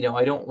again,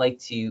 I don't like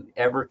to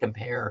ever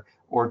compare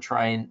or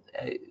try and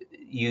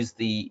use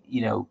the,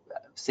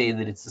 say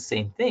that it's the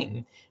same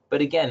thing.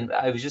 But again,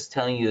 I was just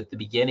telling you at the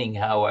beginning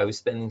how I was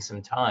spending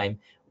some time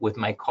with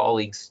my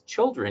colleagues'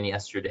 children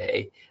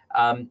yesterday.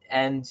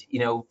 And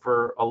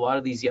for a lot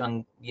of these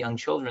young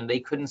children, they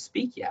couldn't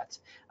speak yet.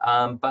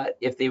 But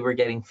if they were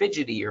getting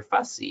fidgety or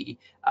fussy,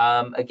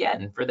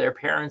 again, for their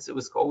parents, it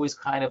was always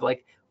kind of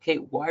like, okay,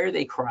 why are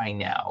they crying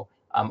now?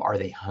 Are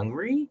they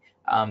hungry?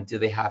 Do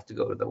they have to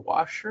go to the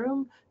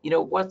washroom?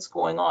 What's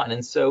going on?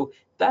 And so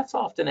that's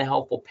often a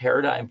helpful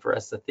paradigm for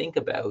us to think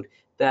about,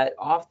 that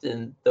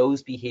often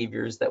those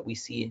behaviors that we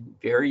see in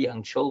very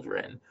young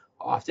children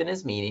often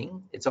is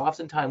meaning, it's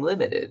often time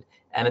limited,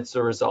 and it's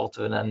a result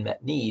of an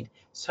unmet need.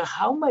 So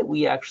how might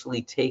we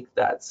actually take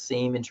that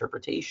same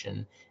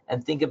interpretation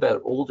and think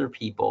about older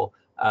people,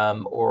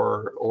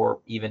 or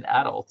even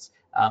adults,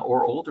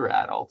 or older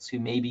adults who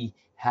may be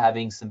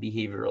having some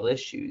behavioral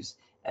issues?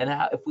 And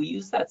if we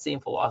use that same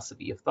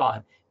philosophy of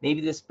thought,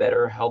 maybe this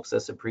better helps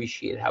us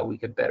appreciate how we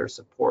could better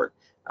support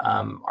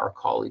our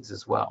colleagues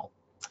as well.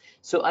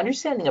 So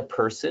understanding a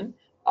person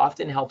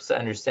often helps to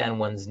understand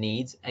one's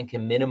needs and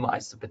can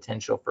minimize the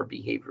potential for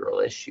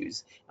behavioral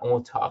issues. And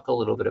we'll talk a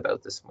little bit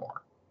about this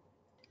more.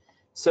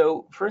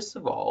 So first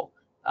of all,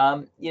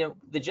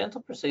 the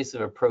gentle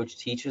persuasive approach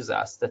teaches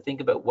us to think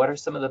about what are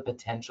some of the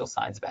potential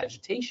signs of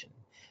agitation.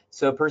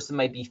 So a person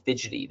might be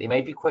fidgety, they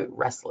might be quite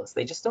restless,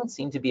 they just don't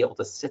seem to be able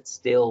to sit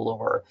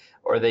still,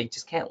 or they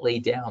just can't lay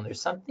down.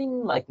 There's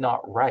something like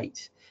not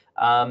right.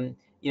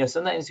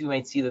 Sometimes we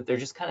might see that they're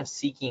just kind of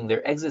seeking,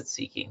 they're exit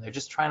seeking, they're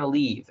just trying to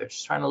leave,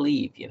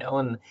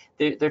 and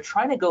they're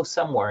trying to go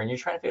somewhere, and you're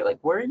trying to figure like,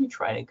 where are you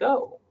trying to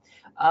go?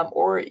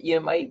 Or you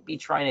might be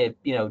trying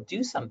to,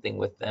 do something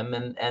with them,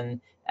 and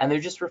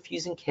they're just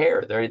refusing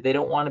care. They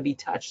don't want to be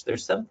touched.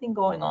 There's something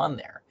going on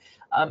there.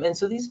 And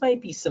so these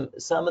might be some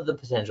of the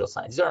potential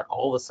signs. These aren't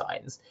all the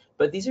signs,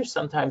 but these are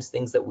sometimes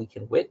things that we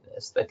can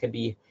witness that can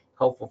be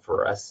helpful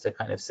for us to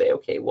kind of say,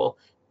 okay, well,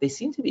 they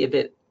seem to be a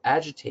bit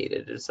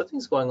agitated, or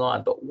something's going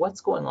on, but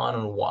what's going on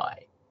and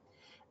why?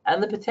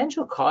 And the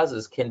potential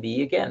causes can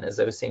be, again, as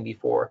I was saying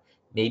before,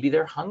 maybe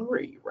they're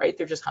hungry, right?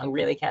 They're just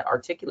hungry and they can't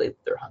articulate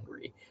that they're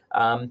hungry.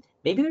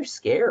 Maybe they're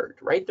scared,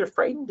 right? They're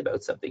frightened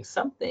about something.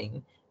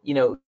 Something,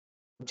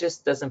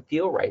 just doesn't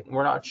feel right. And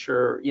we're not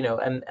sure,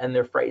 and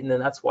they're frightened,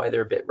 and that's why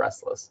they're a bit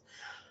restless.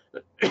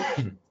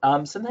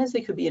 Sometimes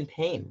they could be in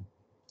pain.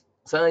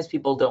 Sometimes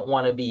people don't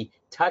want to be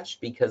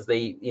touched because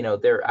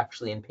they're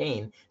actually in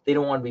pain. They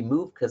don't want to be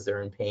moved because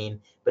they're in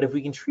pain. But if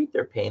we can treat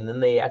their pain,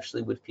 then they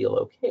actually would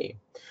feel okay.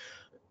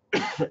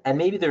 And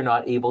maybe they're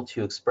not able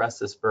to express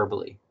this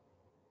verbally.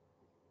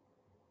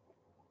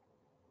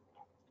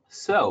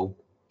 So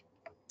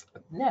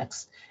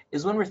next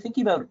is when we're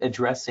thinking about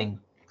addressing,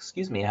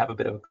 excuse me, I have a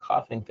bit of a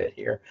coughing fit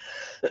here.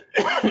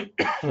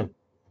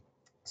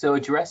 So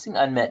addressing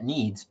unmet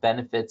needs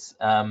benefits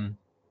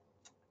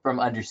from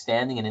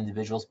understanding an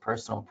individual's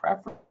personal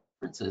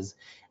preferences,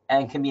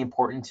 and can be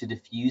important to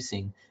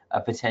diffusing a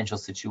potential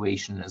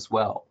situation as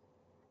well.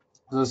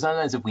 So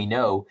sometimes if we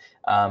know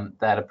that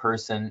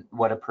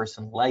what a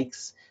person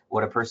likes,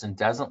 what a person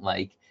doesn't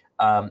like,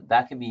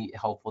 that can be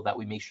helpful, that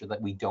we make sure that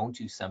we don't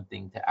do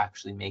something to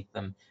actually make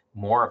them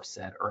more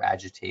upset or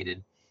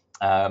agitated.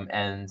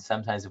 And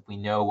sometimes if we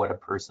know what a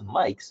person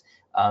likes,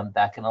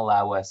 that can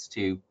allow us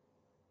to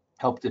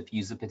help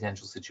diffuse a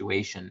potential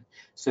situation.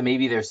 So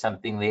maybe there's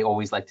something they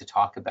always like to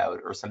talk about,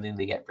 or something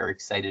they get very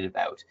excited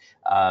about,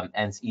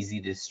 and it's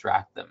easy to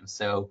distract them.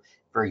 So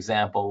for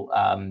example,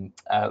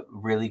 a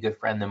really good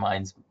friend of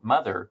mine's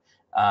mother,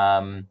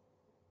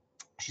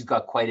 she's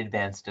got quite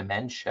advanced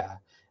dementia,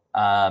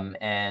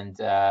 and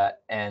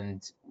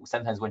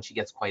sometimes when she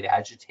gets quite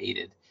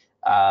agitated,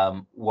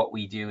 what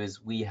we do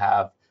is we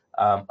have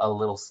a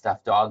little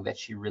stuffed dog that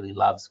she really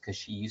loves, because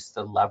she used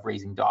to love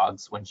raising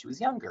dogs when she was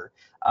younger.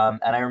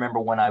 And I remember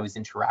when I was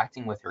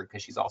interacting with her,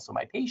 because she's also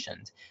my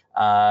patient,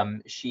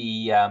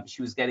 she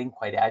was getting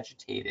quite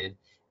agitated.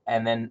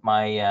 And then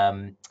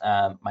my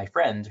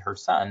friend, her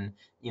son,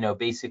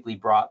 basically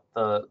brought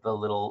the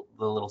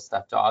little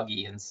stuffed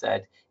doggy and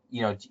said,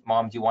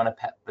 Mom, do you want to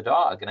pet the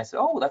dog? And I said,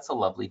 oh, that's a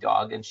lovely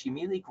dog. And she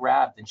immediately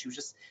grabbed, and she was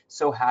just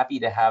so happy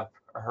to have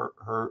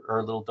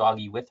her little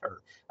doggy with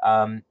her.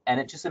 And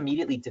it just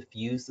immediately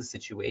diffused the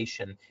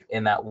situation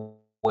in that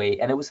way.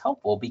 And it was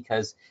helpful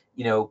because,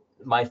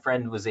 my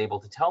friend was able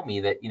to tell me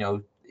that,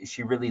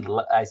 she really,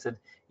 I said,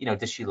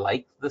 does she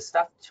like the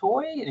stuffed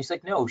toy? And he's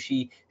like, no,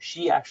 she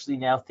actually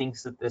now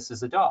thinks that this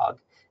is a dog.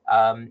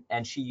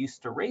 And she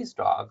used to raise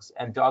dogs,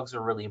 and dogs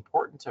are really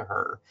important to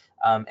her.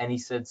 And he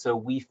said,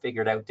 so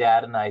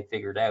Dad and I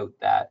figured out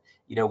that,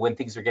 when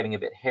things are getting a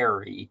bit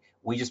hairy,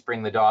 we just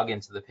bring the dog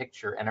into the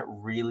picture, and it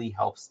really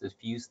helps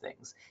diffuse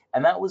things.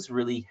 And that was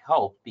really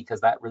helped,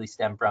 because that really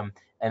stemmed from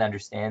an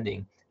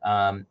understanding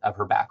of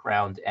her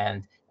background,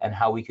 and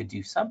how we could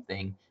do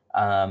something,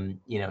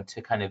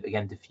 to kind of,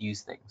 again,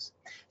 diffuse things.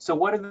 So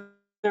what are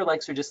their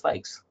likes or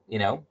dislikes?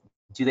 Do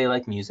they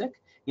like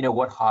music?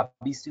 What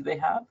hobbies do they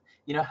have?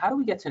 you know, how do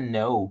we get to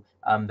know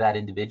that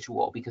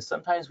individual? Because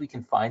sometimes we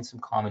can find some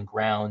common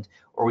ground,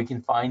 or we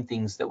can find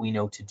things that we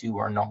know to do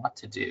or not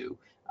to do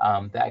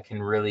that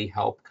can really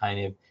help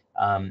kind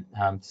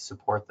of to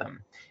support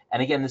them.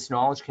 And again, this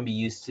knowledge can be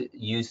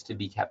used to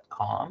be kept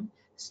calm,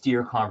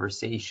 steer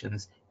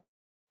conversations,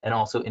 and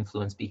also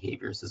influence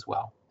behaviors as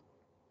well.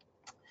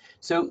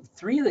 So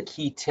 3 of the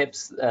key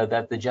tips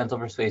that the gentle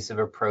persuasive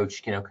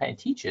approach, you know, kind of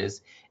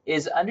teaches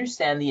is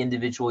understand the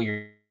individual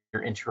you're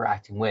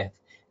interacting with.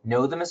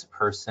 Know them as a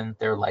person,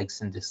 their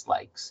likes and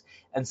dislikes.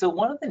 And so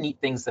one of the neat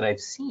things that I've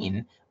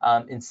seen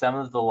in some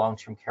of the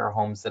long-term care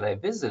homes that I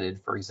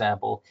visited, for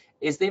example,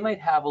 is they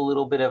might have a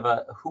little bit of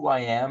a who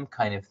I am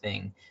kind of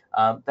thing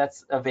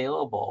that's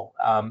available,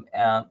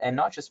 and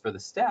not just for the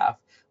staff,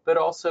 but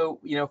also,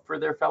 you know, for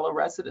their fellow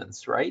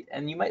residents, right?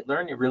 And you might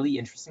learn really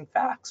interesting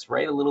facts,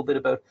 right? A little bit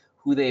about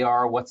who they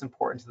are, what's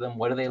important to them,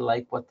 what do they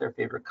like, what their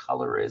favorite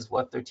color is,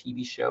 what their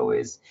TV show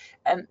is.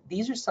 And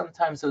these are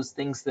sometimes those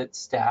things that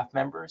staff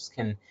members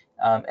can,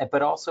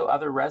 but also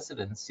other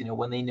residents, you know,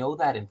 when they know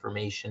that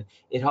information,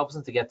 it helps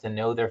them to get to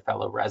know their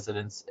fellow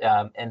residents.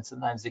 And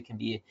sometimes it can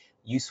be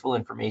useful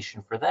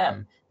information for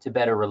them to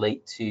better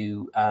relate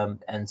to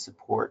and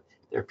support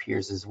their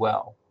peers as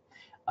well.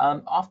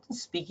 Often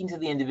speaking to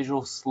the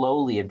individual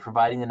slowly and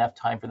providing enough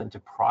time for them to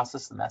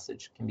process the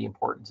message can be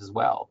important as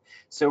well.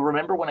 So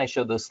remember when I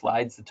showed those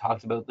slides that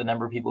talked about the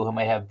number of people who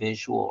might have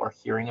visual or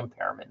hearing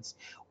impairments,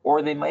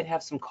 or they might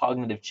have some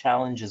cognitive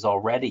challenges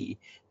already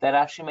that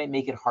actually might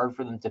make it hard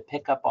for them to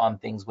pick up on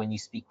things when you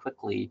speak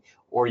quickly,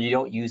 or you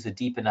don't use a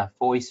deep enough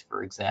voice,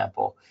 for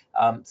example.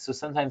 So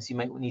sometimes you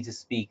might need to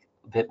speak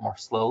a bit more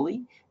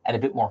slowly and a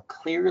bit more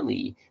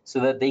clearly so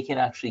that they can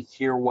actually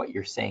hear what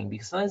you're saying.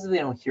 Because sometimes if they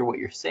don't hear what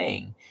you're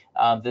saying,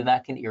 then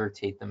that can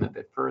irritate them a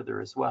bit further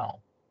as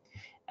well.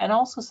 And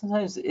also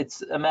sometimes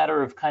it's a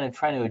matter of kind of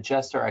trying to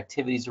adjust our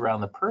activities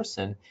around the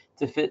person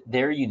to fit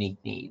their unique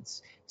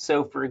needs.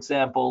 So for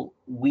example,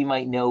 we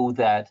might know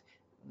that,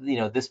 you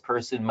know, this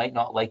person might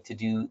not like to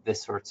do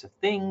this sorts of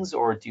things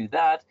or do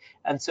that.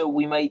 And so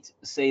we might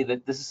say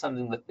that this is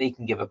something that they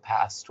can give a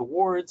pass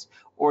towards,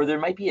 or there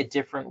might be a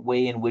different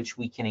way in which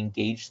we can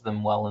engage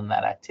them well in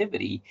that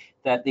activity,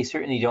 that they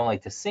certainly don't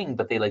like to sing,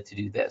 but they like to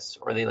do this,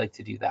 or they like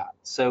to do that.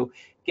 So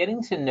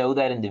getting to know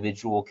that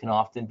individual can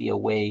often be a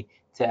way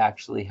to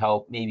actually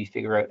help maybe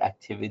figure out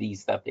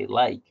activities that they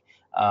like,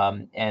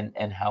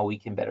 and how we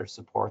can better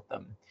support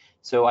them.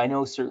 So I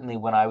know certainly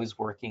when I was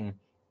working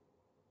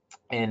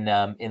in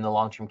the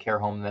long-term care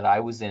home that I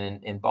was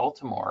in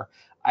Baltimore,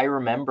 I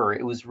remember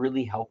it was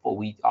really helpful.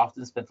 We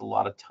often spent a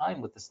lot of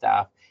time with the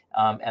staff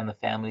and the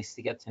families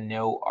to get to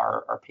know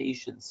our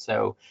patients.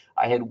 So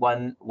I had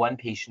one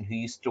patient who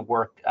used to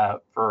work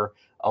for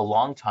a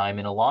long time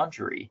in a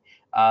laundry,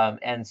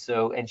 and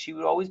she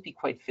would always be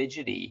quite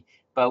fidgety.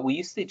 But we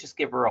used to just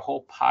give her a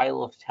whole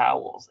pile of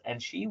towels,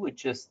 and she would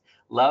just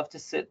love to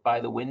sit by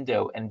the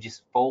window and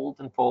just fold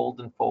and fold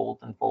and fold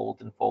and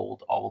fold and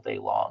fold all day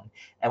long.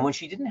 And when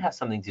she didn't have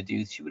something to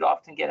do, she would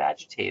often get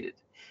agitated.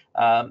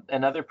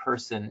 Another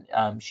person,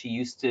 she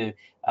used to,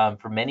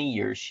 for many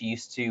years, she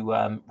used to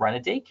run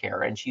a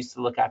daycare, and she used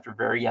to look after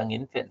very young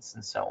infants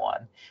and so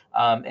on.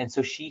 And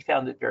so she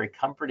found it very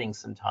comforting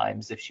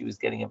sometimes if she was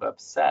getting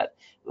upset.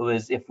 It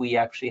was if we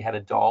actually had a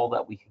doll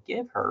that we could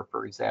give her,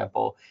 for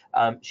example,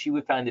 she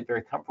would find it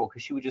very comfortable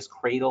because she would just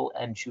cradle,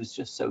 and she was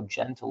just so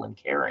gentle and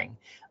caring.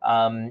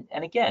 And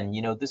again,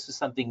 you know, this is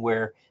something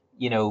where,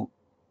 you know,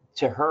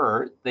 to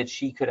her, that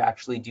she could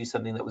actually do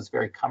something that was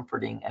very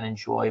comforting and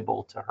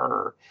enjoyable to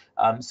her.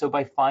 So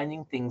by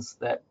finding things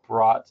that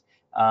brought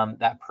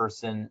that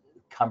person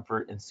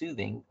comfort and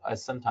soothing,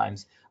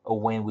 sometimes a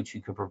way in which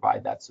you could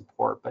provide that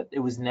support. But it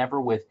was never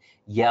with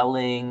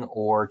yelling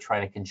or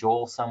trying to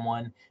cajole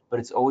someone, but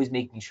it's always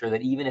making sure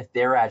that even if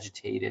they're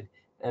agitated,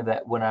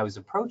 that when I was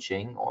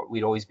approaching, or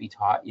we'd always be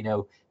taught, you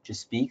know, just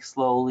speak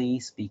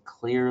slowly, speak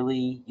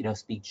clearly, you know,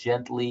 speak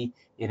gently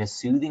in a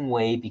soothing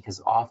way,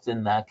 because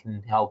often that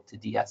can help to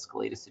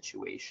de-escalate a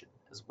situation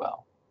as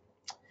well.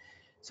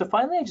 So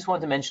finally, I just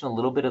wanted to mention a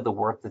little bit of the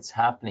work that's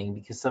happening,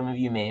 because some of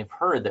you may have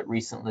heard that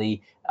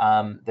recently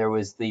there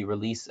was the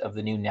release of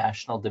the new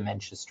National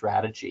Dementia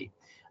Strategy.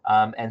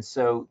 And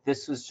so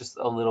this was just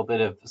a little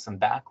bit of some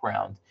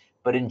background.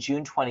 But in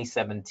June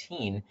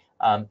 2017,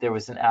 there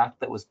was an act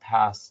that was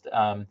passed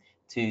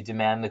to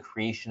demand the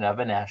creation of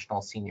a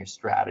national senior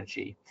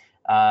strategy,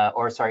 a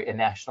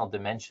national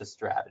dementia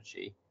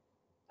strategy.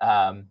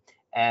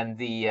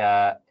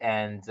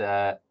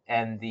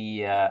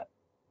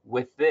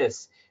 With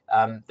this,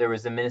 there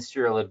was a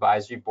ministerial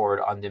advisory board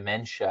on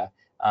dementia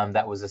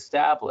that was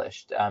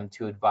established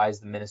to advise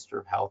the Minister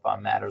of Health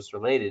on matters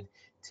related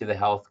to the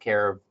health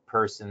care of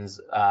persons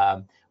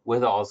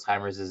with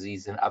Alzheimer's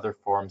disease and other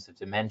forms of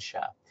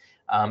dementia.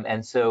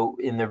 And so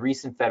in the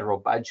recent federal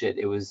budget,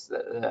 it was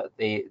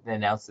they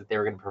announced that they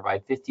were going to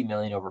provide $50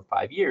 million over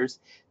 5 years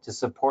to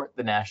support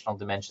the National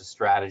Dementia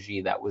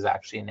Strategy that was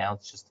actually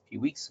announced just a few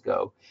weeks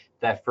ago,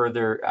 that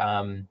further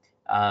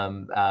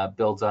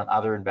builds on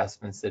other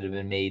investments that have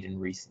been made in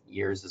recent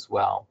years as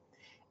well.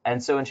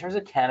 And so in terms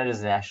of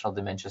Canada's National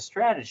Dementia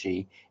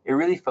Strategy, it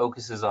really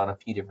focuses on a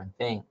few different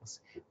things.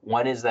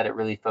 One is that it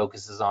really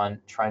focuses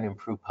on trying to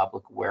improve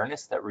public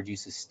awareness that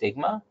reduces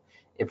stigma.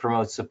 It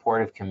promotes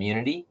supportive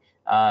community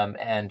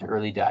and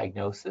early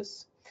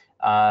diagnosis.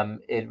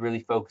 It really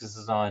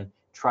focuses on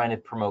trying to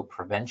promote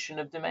prevention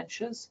of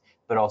dementias,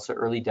 but also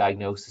early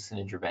diagnosis and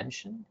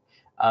intervention.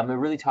 It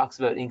really talks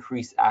about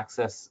increased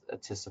access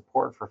to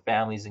support for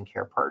families and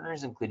care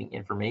partners, including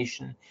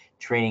information,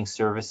 training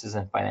services,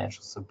 and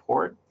financial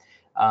support.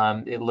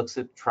 It looks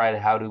at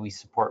how do we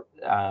support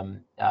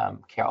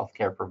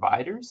healthcare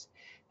providers?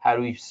 How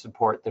do we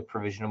support the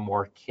provision of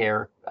more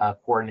care,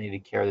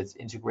 coordinated care that's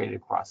integrated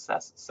across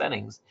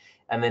settings?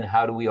 And then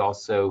how do we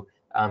also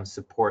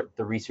support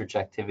the research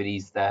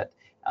activities that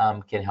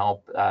can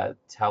help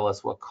tell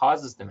us what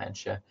causes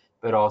dementia,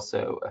 but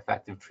also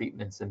effective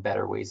treatments and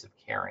better ways of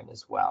caring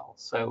as well.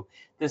 So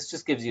this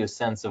just gives you a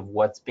sense of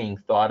what's being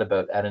thought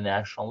about at a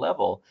national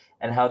level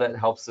and how that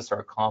helps to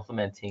start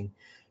complementing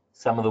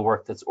some of the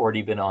work that's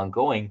already been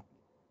ongoing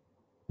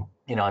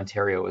in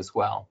Ontario as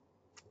well.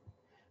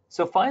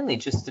 So finally,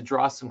 just to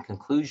draw some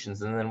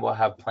conclusions, and then we'll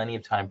have plenty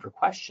of time for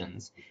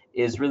questions,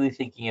 is really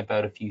thinking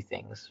about a few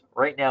things.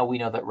 Right now, we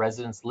know that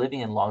residents living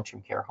in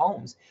long-term care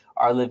homes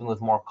are living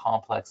with more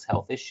complex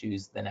health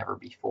issues than ever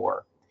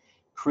before.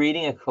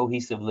 Creating a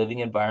cohesive living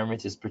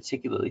environment is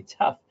particularly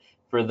tough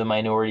for a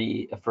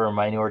minority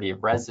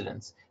of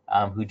residents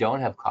who don't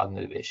have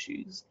cognitive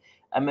issues.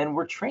 And then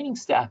we're training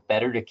staff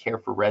better to care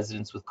for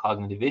residents with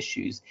cognitive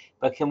issues,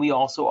 but can we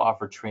also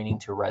offer training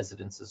to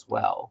residents as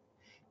well?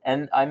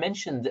 And I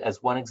mentioned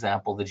as one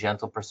example, the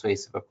gentle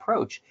persuasive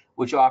approach,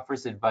 which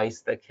offers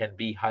advice that can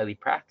be highly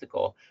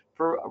practical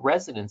for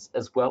residents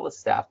as well as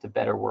staff to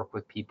better work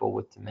with people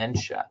with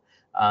dementia.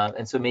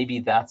 And so maybe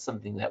that's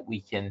something that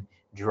we can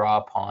draw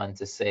upon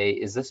to say,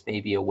 is this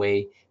maybe a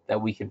way that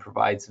we can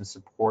provide some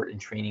support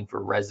and training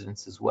for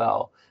residents as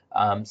well,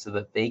 so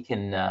that they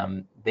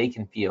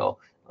can feel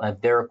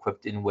like they're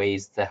equipped in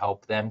ways to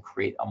help them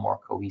create a more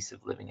cohesive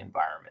living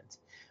environment.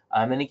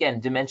 And again,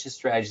 dementia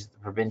strategies at the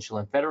provincial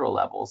and federal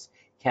levels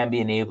can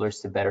be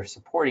enablers to better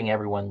supporting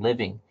everyone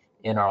living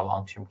in our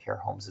long-term care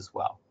homes as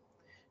well.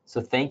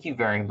 So thank you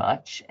very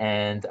much,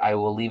 and I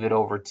will leave it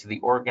over to the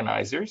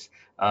organizers,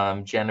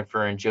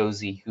 Jennifer and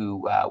Josie, who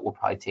will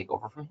probably take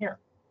over from here.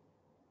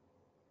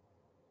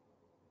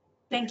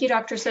 Thank you,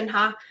 Dr.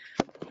 Sinha.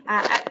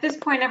 At this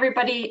point,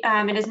 everybody,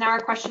 it is now our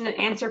question and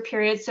answer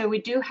period, so we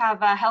do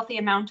have a healthy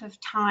amount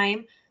of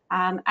time.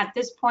 At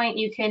this point,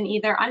 you can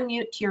either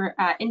unmute your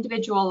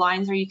individual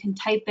lines or you can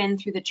type in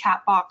through the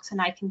chat box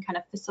and I can kind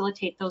of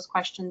facilitate those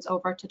questions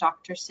over to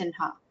Dr.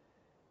 Sinha.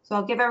 So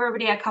I'll give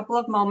everybody a couple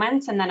of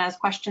moments, and then as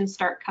questions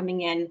start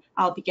coming in,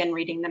 I'll begin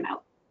reading them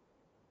out.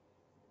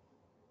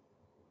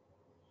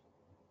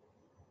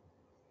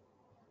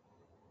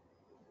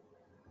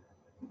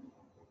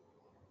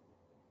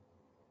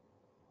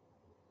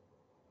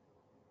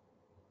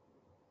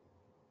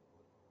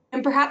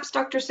 And perhaps,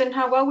 Dr.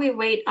 Sinha, while we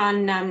wait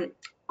on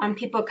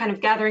people kind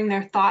of gathering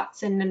their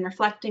thoughts and then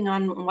reflecting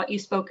on what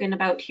you've spoken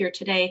about here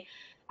today,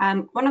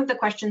 one of the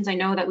questions I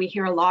know that we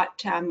hear a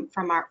lot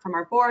from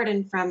our board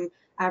and from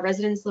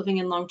residents living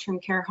in long-term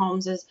care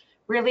homes is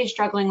really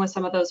struggling with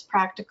some of those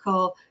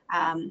practical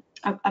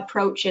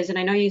approaches. And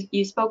I know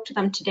you spoke to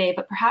them today,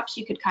 but perhaps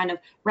you could kind of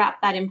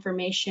wrap that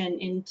information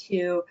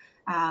into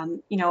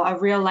a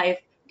real life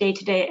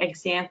day-to-day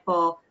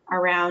example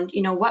around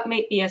what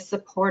might be a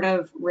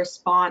supportive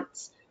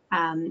response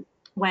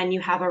when you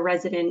have a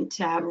resident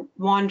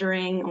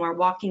wandering or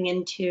walking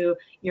into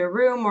your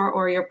room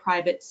or your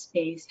private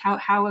space.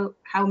 How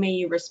may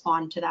you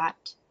respond to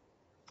that?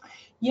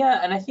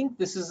 Yeah, and I think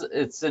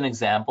it's an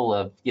example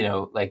of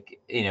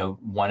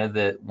one of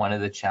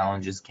the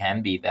challenges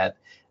can be that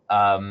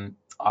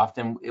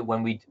often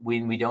when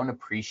we don't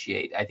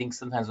appreciate, I think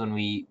sometimes when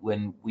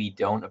we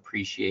don't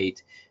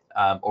appreciate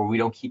or we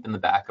don't keep in the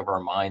back of our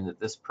mind that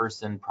this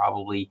person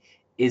probably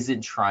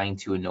isn't trying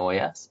to annoy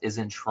us,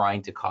 isn't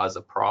trying to cause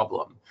a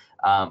problem,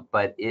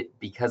 but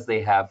because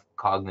they have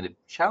cognitive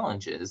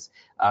challenges,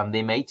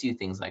 they might do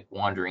things like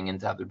wandering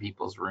into other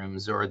people's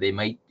rooms, or they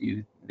might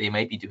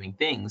be doing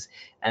things.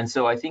 And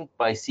so I think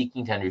by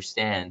seeking to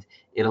understand,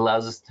 it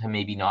allows us to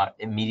maybe not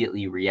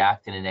immediately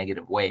react in a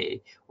negative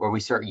way, where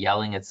we start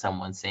yelling at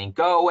someone saying,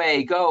 go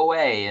away,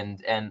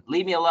 and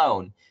leave me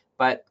alone,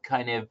 but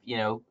kind of,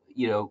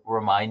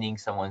 reminding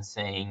someone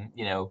saying,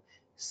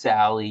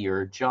 Sally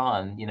or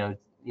John,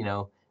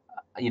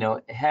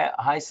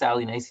 hi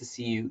Sally, nice to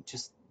see you.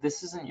 Just,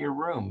 this isn't your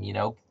room,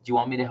 do you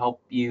want me to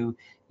help you,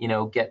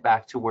 get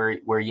back to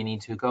where you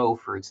need to go,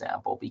 for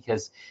example,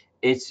 because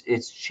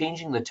it's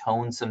changing the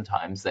tone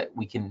sometimes that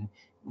we can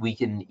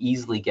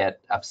easily get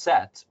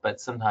upset, but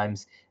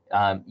sometimes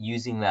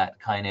using that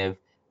kind of,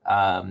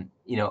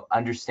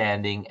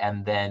 understanding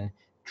and then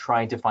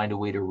trying to find a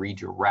way to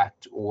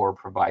redirect or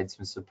provide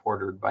some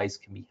support or advice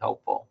can be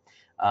helpful.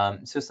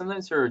 So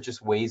sometimes there are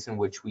just ways in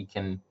which we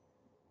can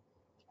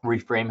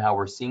reframe how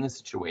we're seeing a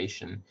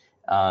situation,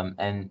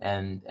 and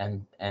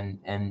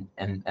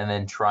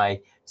then try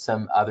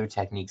some other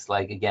techniques,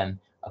 like, again,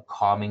 a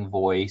calming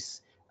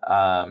voice,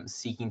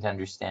 seeking to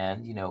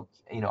understand,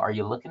 are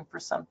you looking for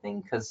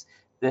something? Because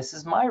this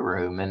is my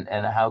room,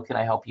 and how can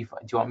I help you?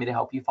 Do you want me to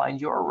help you find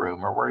your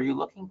room, or what are you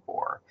looking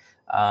for?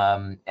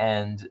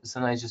 And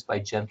sometimes just by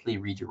gently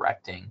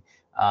redirecting,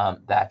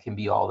 that can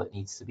be all that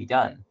needs to be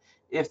done.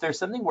 If there's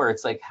something where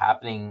it's like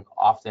happening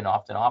often,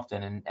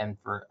 and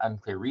for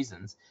unclear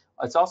reasons,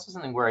 it's also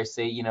something where I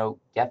say,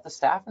 get the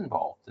staff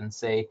involved and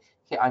say,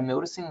 okay, I'm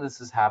noticing this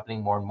is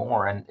happening more and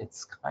more, and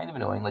it's kind of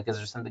annoying. Like, is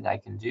there something I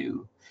can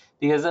do?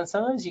 Because then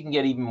sometimes you can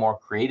get even more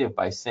creative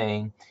by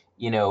saying,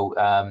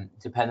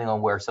 depending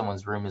on where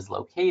someone's room is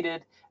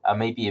located,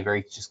 maybe a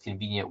very just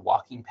convenient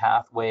walking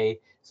pathway.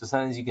 So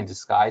sometimes you can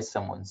disguise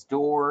someone's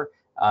door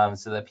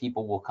so that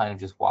people will kind of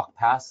just walk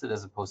past it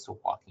as opposed to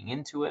walking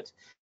into it.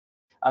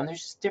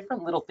 There's just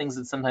different little things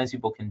that sometimes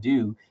people can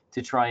do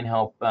to try and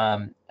help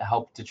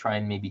to try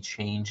and maybe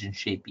change and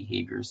shape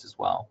behaviors as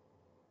well.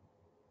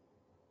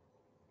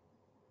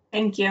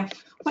 Thank you.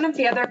 One of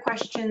the other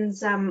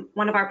questions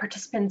one of our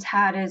participants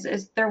had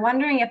is they're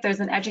wondering if there's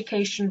an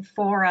education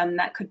forum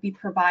that could be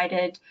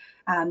provided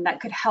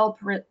that could help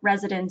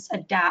residents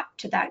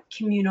adapt to that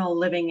communal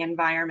living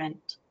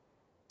environment.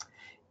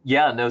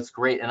 Yeah, no, it's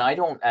great.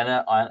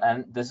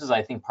 And this is,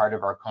 I think, part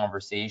of our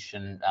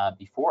conversation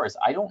before is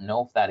I don't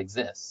know if that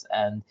exists.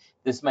 And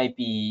this might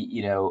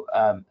be,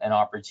 an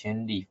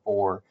opportunity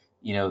for,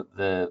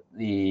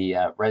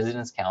 the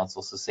residents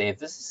councils to say, if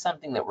this is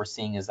something that we're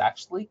seeing is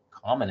actually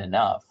common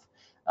enough,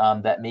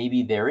 that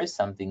maybe there is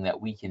something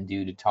that we can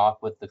do to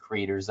talk with the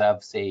creators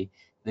of, say,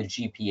 the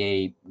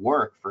GPA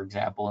work, for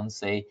example, and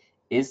say,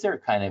 is there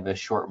kind of a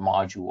short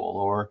module,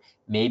 or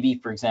maybe,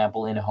 for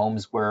example, in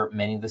homes where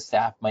many of the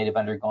staff might have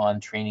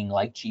undergone training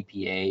like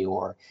GPA,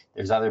 or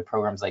there's other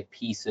programs like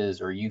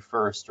Pieces or You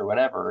First or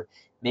whatever,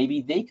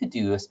 maybe they could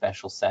do a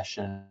special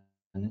session,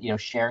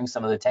 sharing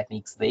some of the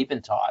techniques they've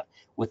been taught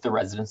with the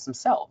residents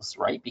themselves,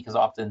 right? Because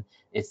often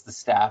it's the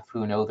staff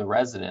who know the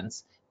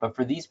residents, but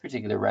for these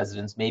particular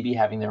residents, maybe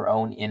having their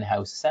own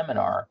in-house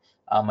seminar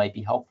might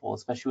be helpful,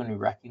 especially when we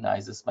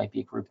recognize this might be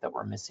a group that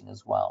we're missing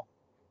as well.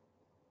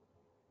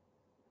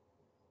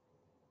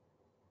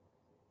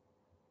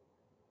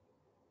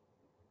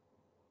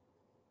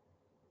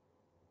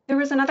 There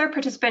was another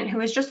participant who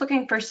was just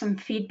looking for some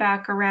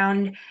feedback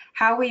around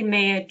how we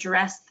may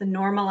address the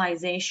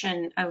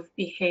normalization of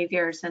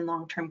behaviors in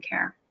long-term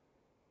care.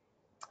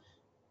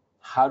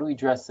 How do we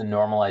address the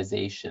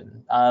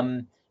normalization?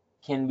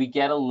 Can we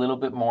get a little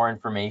bit more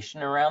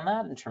information around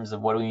that in terms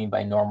of what do we mean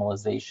by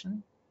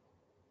normalization?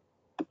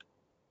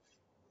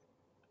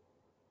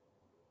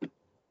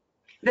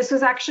 This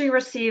was actually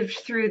received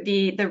through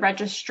the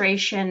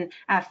registration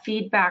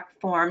feedback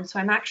form, so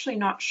I'm actually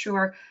not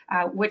sure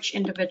which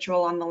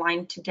individual on the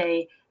line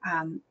today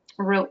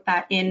wrote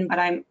that in, but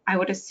I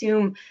would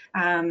assume,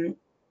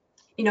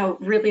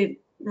 really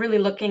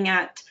looking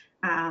at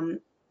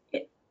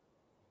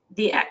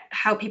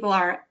how people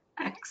are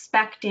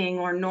expecting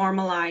or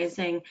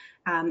normalizing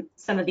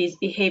some of these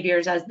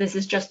behaviors as this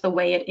is just the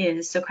way it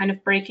is. So kind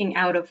of breaking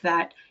out of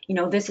that,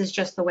 this is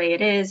just the way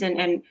it is,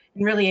 and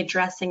really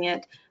addressing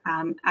it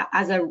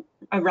as a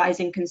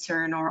rising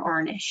concern or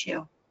an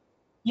issue.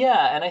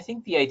 Yeah, and I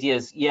think the idea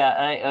is,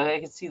 I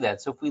can see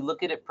that. So if we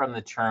look at it from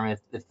the term,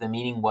 if the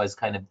meaning was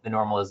kind of the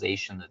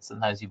normalization, that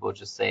sometimes people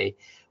just say,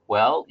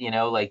 well,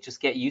 like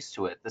just get used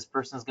to it. This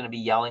person's going to be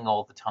yelling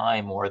all the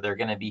time, or they're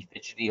going to be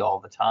fidgety all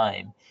the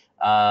time.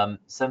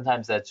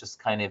 Sometimes that's just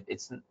kind of,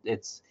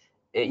 it's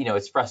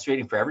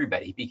frustrating for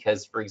everybody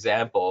because, for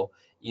example,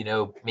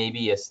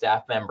 maybe a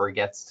staff member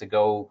gets to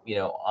go,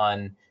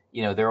 on,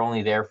 they're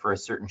only there for a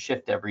certain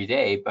shift every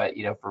day, but,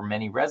 for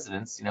many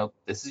residents,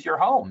 this is your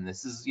home.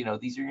 This is,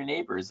 these are your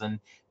neighbors, and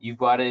you've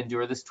got to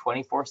endure this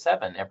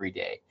 24/7 every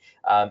day.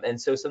 And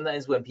so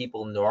sometimes when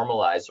people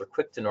normalize or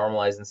quick to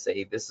normalize and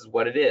say, this is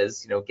what it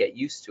is, get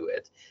used to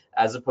it,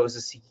 as opposed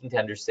to seeking to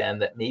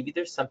understand that maybe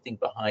there's something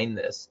behind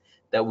this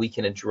that we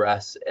can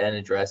address and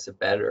address it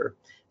better.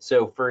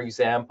 So for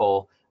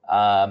example,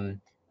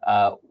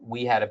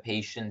 we had a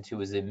patient who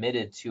was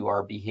admitted to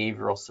our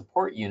behavioral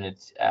support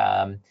unit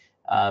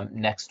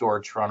next door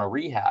to Toronto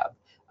Rehab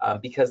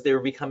because they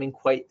were becoming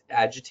quite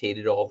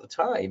agitated all the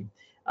time.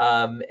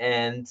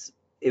 And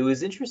it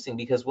was interesting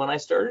because when I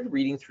started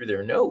reading through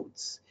their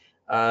notes,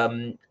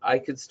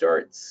 I could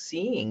start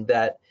seeing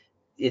that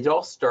it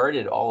all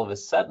started all of a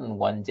sudden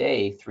one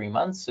day 3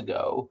 months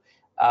ago.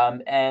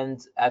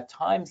 And at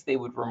times they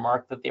would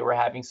remark that they were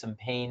having some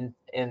pain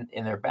in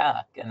their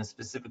back and a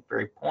specific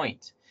very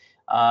point.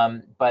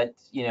 But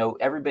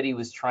everybody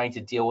was trying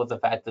to deal with the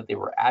fact that they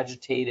were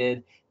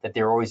agitated, that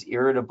they were always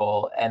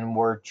irritable, and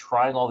were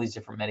trying all these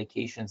different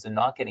medications and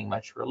not getting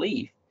much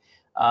relief.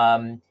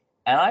 And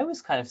I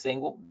was kind of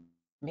saying, well,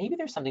 maybe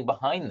there's something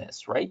behind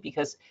this, right?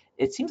 Because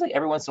it seems like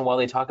every once in a while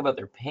they talk about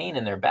their pain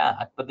in their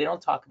back, but they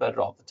don't talk about it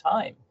all the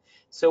time.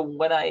 So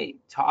when I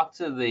talked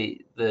to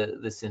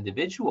this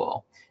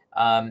individual,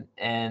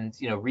 and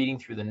reading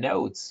through the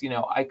notes,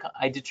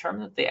 I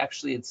determined that they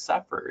actually had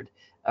suffered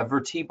a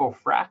vertebral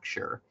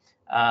fracture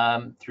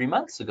 3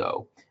 months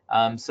ago.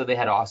 So they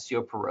had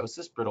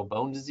osteoporosis, brittle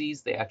bone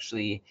disease. They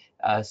actually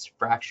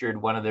fractured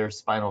one of their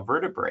spinal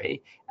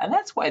vertebrae, and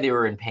that's why they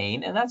were in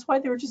pain, and that's why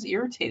they were just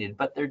irritated.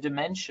 But their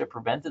dementia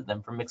prevented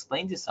them from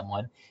explaining to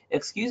someone,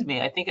 excuse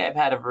me, I think I've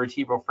had a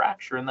vertebral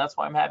fracture, and that's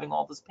why I'm having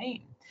all this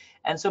pain.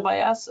 And so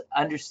by us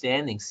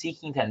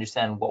seeking to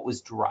understand what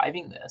was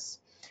driving this,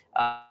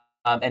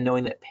 and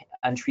knowing that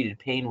untreated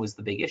pain was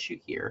the big issue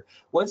here,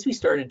 once we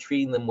started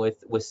treating them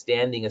with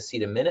standing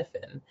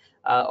acetaminophen,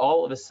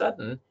 all of a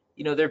sudden,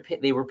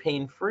 they were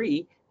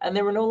pain-free and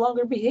there were no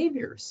longer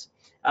behaviors.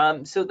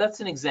 So that's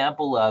an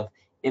example of,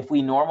 if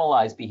we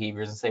normalize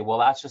behaviors and say, well,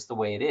 that's just the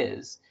way it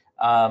is,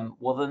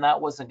 well, then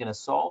that wasn't going to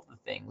solve the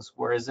things.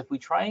 Whereas if we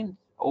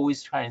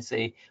always try and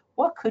say,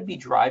 what could be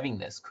driving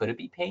this? Could it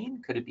be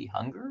pain? Could it be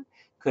hunger?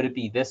 Could it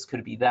be this? Could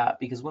it be that?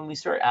 Because when we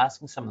start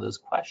asking some of those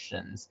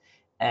questions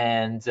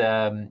and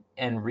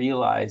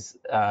realize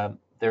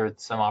there are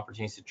some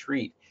opportunities to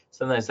treat,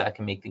 sometimes that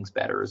can make things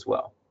better as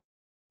well.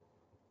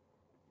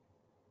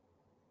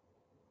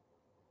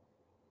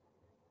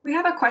 We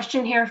have a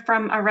question here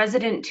from a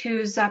resident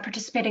who's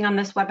participating on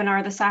this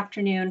webinar this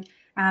afternoon,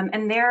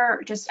 and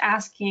they're just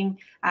asking,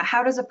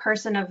 how does a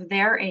person of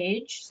their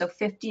age, so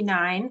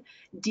 59,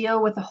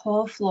 deal with a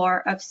whole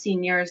floor of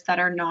seniors that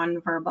are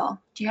nonverbal?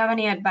 Do you have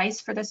any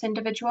advice for this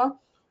individual?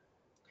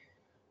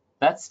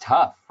 That's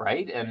tough,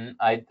 right? And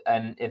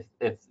if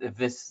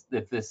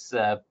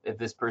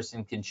this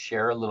person can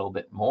share a little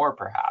bit more,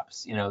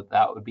 perhaps,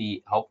 that would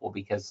be helpful,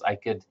 because I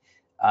could,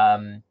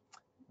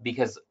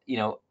 because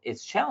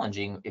it's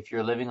challenging if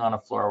you're living on a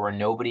floor where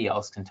nobody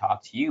else can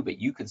talk to you, but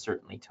you can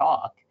certainly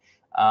talk.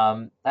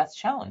 That's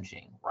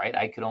challenging, right?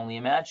 I could only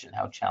imagine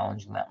how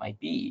challenging that might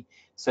be.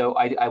 So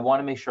I want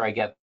to make sure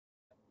I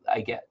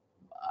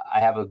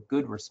have a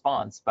good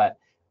response, but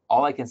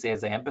all I can say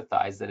is I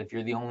empathize that if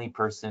you're the only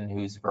person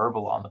who's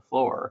verbal on the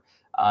floor,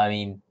 I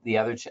mean, the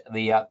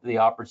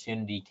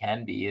opportunity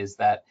can be is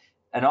that,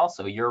 and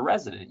also you're a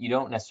resident, you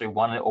don't necessarily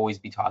want to always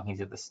be talking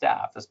to the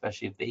staff,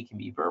 especially if they can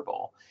be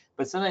verbal.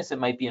 But sometimes it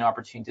might be an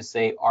opportunity to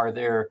say, are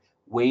there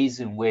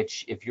ways in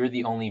which, if you're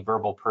the only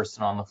verbal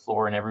person on the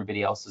floor and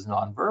everybody else is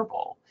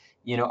nonverbal,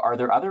 are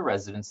there other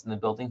residents in the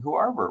building who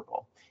are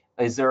verbal?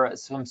 Is there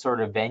some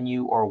sort of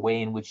venue or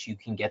way in which you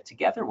can get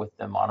together with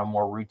them on a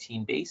more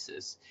routine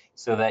basis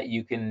so that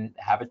you can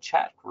have a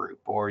chat group,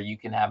 or you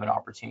can have an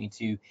opportunity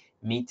to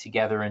meet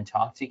together and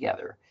talk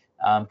together?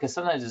 Because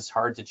sometimes it's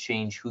hard to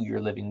change who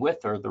you're living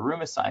with or the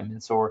room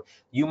assignments, or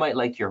you might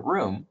like your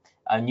room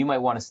and you might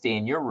want to stay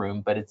in your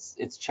room, but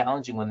it's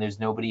challenging when there's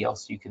nobody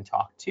else you can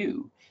talk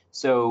to.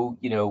 So,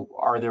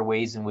 are there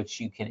ways in which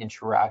you can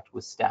interact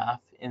with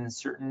staff in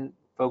certain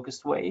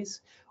focused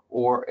ways?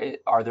 Or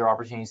are there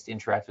opportunities to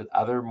interact with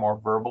other more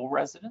verbal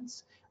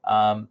residents?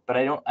 But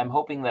I'm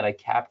hoping that I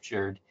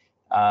captured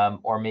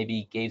or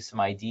maybe gave some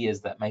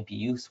ideas that might be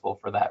useful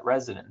for that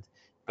resident.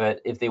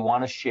 But if they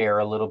want to share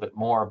a little bit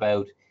more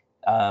about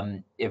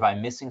if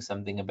I'm missing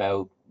something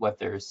about what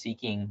they're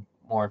seeking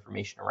more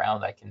information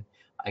around,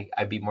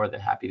 I'd be more than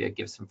happy to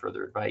give some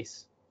further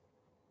advice.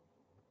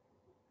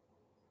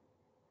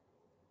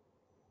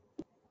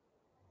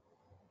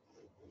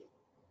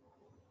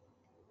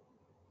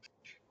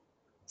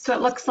 So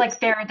it looks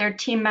like their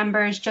team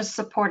members just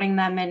supporting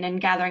them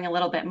and gathering a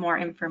little bit more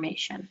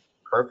information.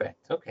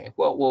 Perfect. Okay.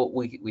 Well,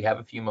 we have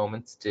a few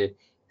moments to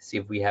see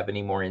if we have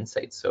any more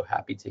insights. So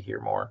happy to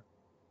hear more.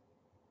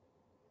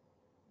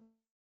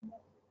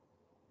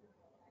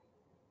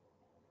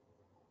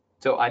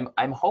 So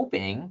I'm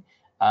hoping,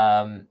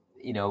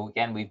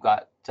 again, we've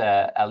got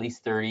at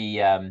least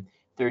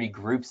 30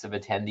 groups of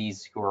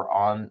attendees who are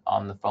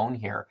on the phone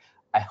here.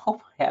 I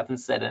hope I haven't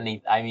said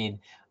any. I mean,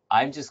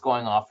 I'm just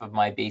going off of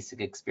my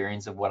basic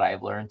experience of what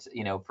I've learned,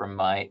 from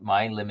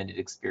my limited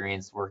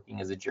experience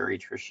working as a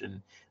geriatrician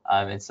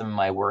and some of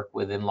my work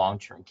within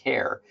long-term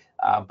care.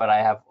 But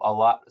I have a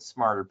lot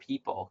smarter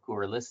people who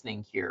are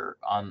listening here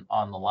on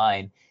the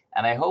line,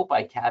 and I hope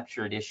I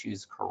captured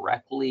issues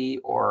correctly,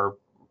 or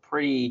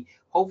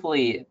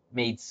hopefully it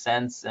made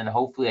sense, and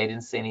hopefully I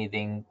didn't say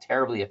anything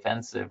terribly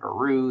offensive or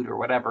rude or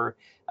whatever.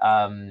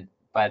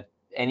 But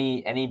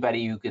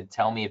anybody who could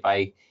tell me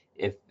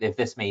if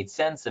this made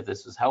sense, if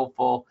this was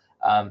helpful,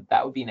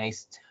 that would be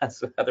nice.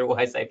 So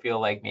otherwise, I feel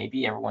like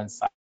maybe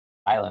everyone's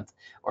silent,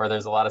 or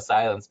there's a lot of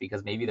silence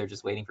because maybe they're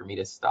just waiting for me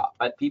to stop.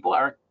 But people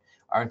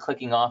aren't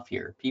clicking off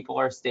here. People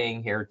are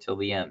staying here till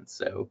the end.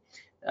 So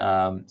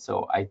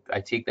I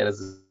take that as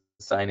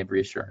a sign of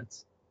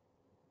reassurance.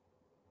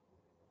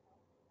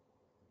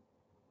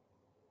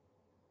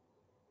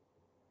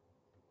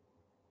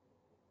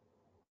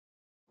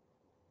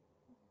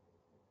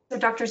 So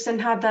Dr.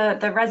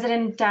 Sinha, the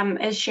resident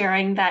is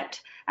sharing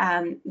that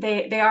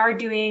they are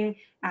doing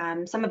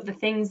some of the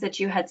things that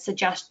you had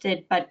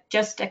suggested, but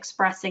just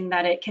expressing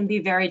that it can be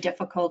very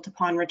difficult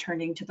upon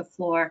returning to the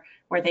floor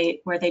where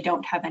they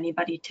don't have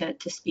anybody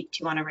to speak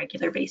to on a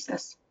regular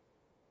basis.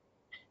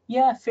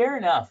 Yeah, fair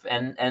enough.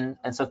 And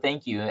so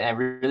thank you. I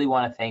really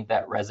want to thank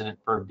that resident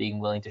for being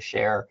willing to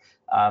share,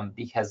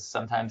 because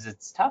sometimes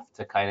it's tough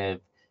to kind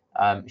of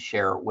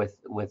share with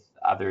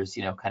others,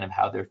 kind of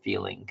how they're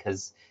feeling,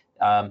 because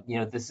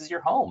this is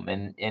your home,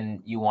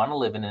 and you want to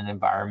live in an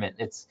environment.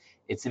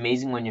 It's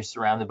amazing when you're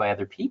surrounded by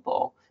other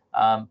people,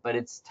 but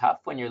it's tough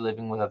when you're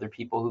living with other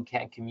people who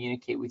can't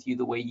communicate with you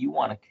the way you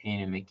want to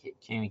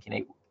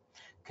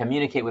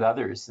communicate with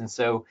others. And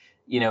so,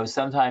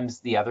 sometimes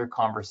the other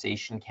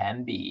conversation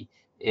can be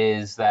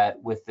is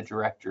that with the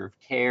director of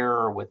care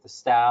or with the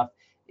staff,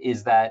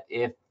 is that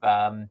if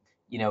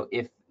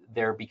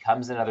there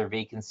becomes another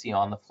vacancy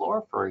on the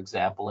floor, for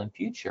example, in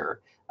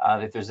future,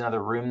 if there's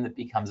another room that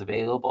becomes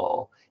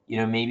available,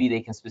 maybe they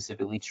can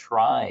specifically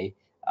try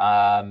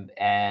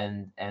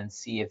and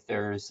see if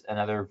there's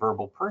another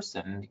verbal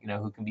person,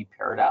 who can be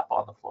paired up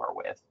on the floor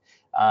with,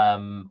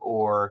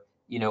 or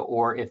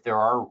if there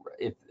are,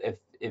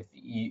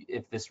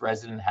 if this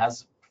resident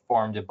has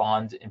formed a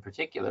bond in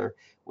particular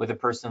with a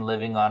person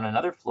living on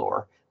another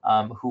floor,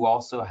 who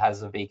also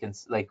has a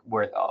vacancy, like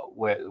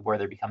where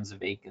there becomes a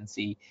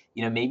vacancy,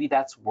 maybe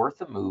that's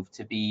worth a move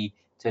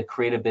to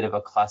create a bit of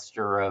a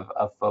cluster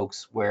of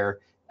folks where,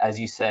 as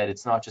you said,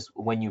 it's not just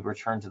when you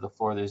return to the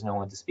floor, there's no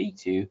one to speak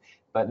to,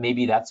 but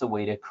maybe that's a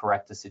way to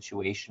correct a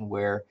situation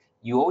where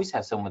you always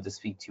have someone to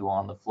speak to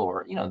on the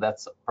floor.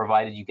 That's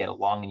provided you get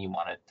along and you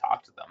want to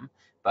talk to them,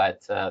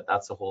 but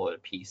that's a whole other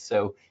piece.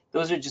 So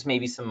those are just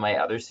maybe some of my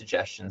other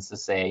suggestions to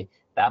say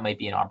that might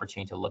be an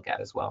opportunity to look at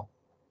as well.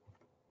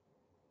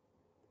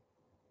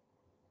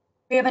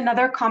 We have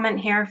another comment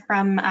here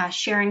from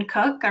Sharon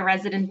Cook, a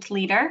resident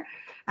leader,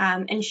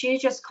 and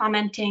she's just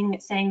commenting,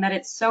 saying that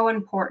it's so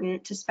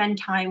important to spend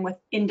time with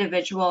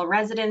individual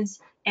residents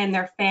and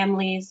their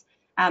families,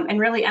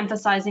 and really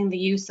emphasizing the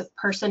use of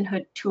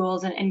personhood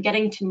tools and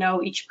getting to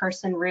know each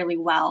person really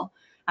well,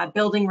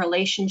 building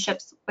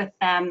relationships with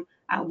them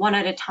one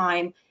at a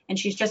time. And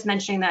she's just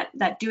mentioning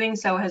that doing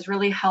so has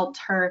really helped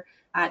her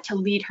to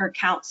lead her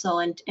council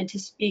and to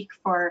speak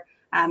for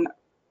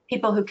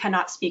people who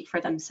cannot speak for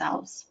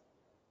themselves.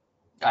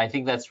 I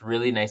think that's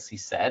really nicely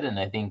said, and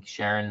I think,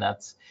 Sharon,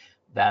 that's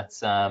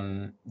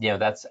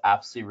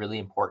absolutely really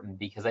important,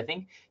 because I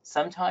think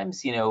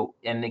sometimes,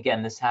 and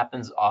again, this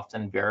happens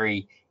often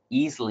very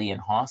easily in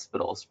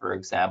hospitals, for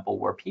example,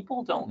 where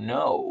people don't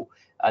know,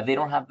 they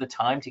don't have the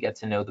time to get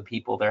to know the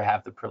people they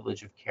have the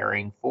privilege of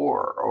caring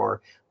for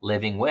or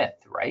living with,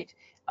 right?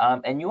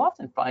 And you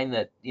often find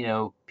that,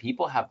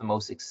 people have the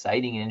most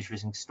exciting and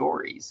interesting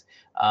stories,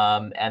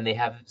 and they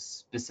have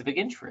specific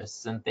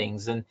interests and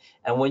things. And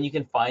when you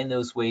can find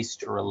those ways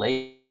to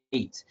relate,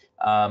 it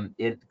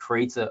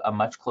creates a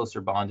much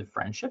closer bond of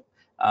friendship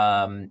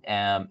and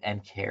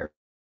care.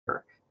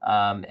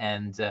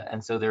 And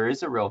so there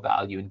is a real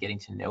value in getting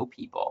to know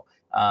people,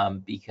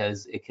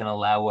 because it can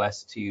allow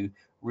us to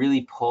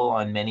really pull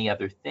on many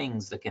other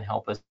things that can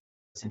help us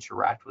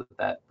interact with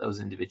those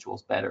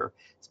individuals better,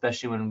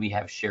 especially when we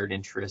have shared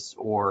interests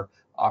or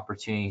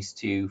opportunities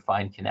to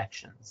find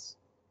connections.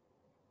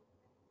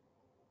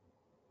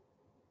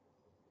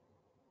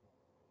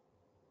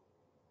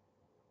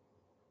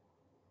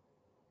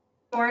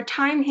 Our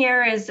time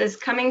here is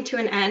coming to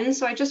an end,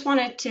 so I just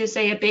wanted to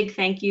say a big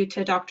thank you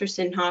to Dr.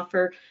 Sinha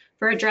for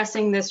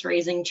addressing this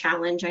raising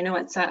challenge. I know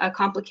it's a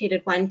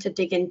complicated one to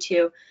dig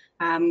into,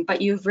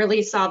 but you've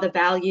really saw the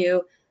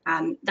value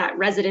that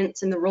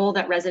residents and the role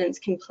that residents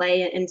can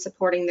play in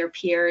supporting their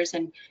peers.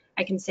 And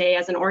I can say,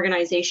 as an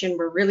organization,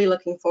 we're really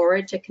looking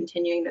forward to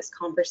continuing this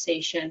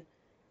conversation.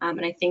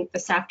 And I think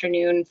this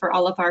afternoon, for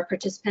all of our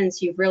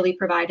participants, you've really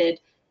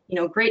provided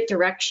great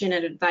direction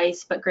and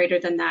advice, but greater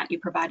than that, you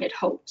provided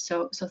hope.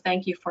 So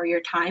thank you for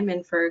your time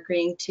and for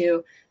agreeing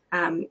to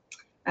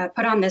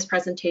put on this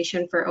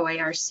presentation for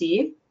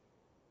OARC.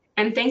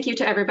 And thank you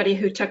to everybody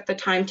who took the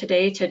time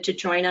today to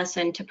join us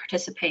and to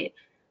participate.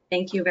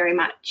 Thank you very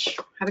much.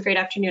 Have a great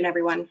afternoon,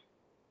 everyone.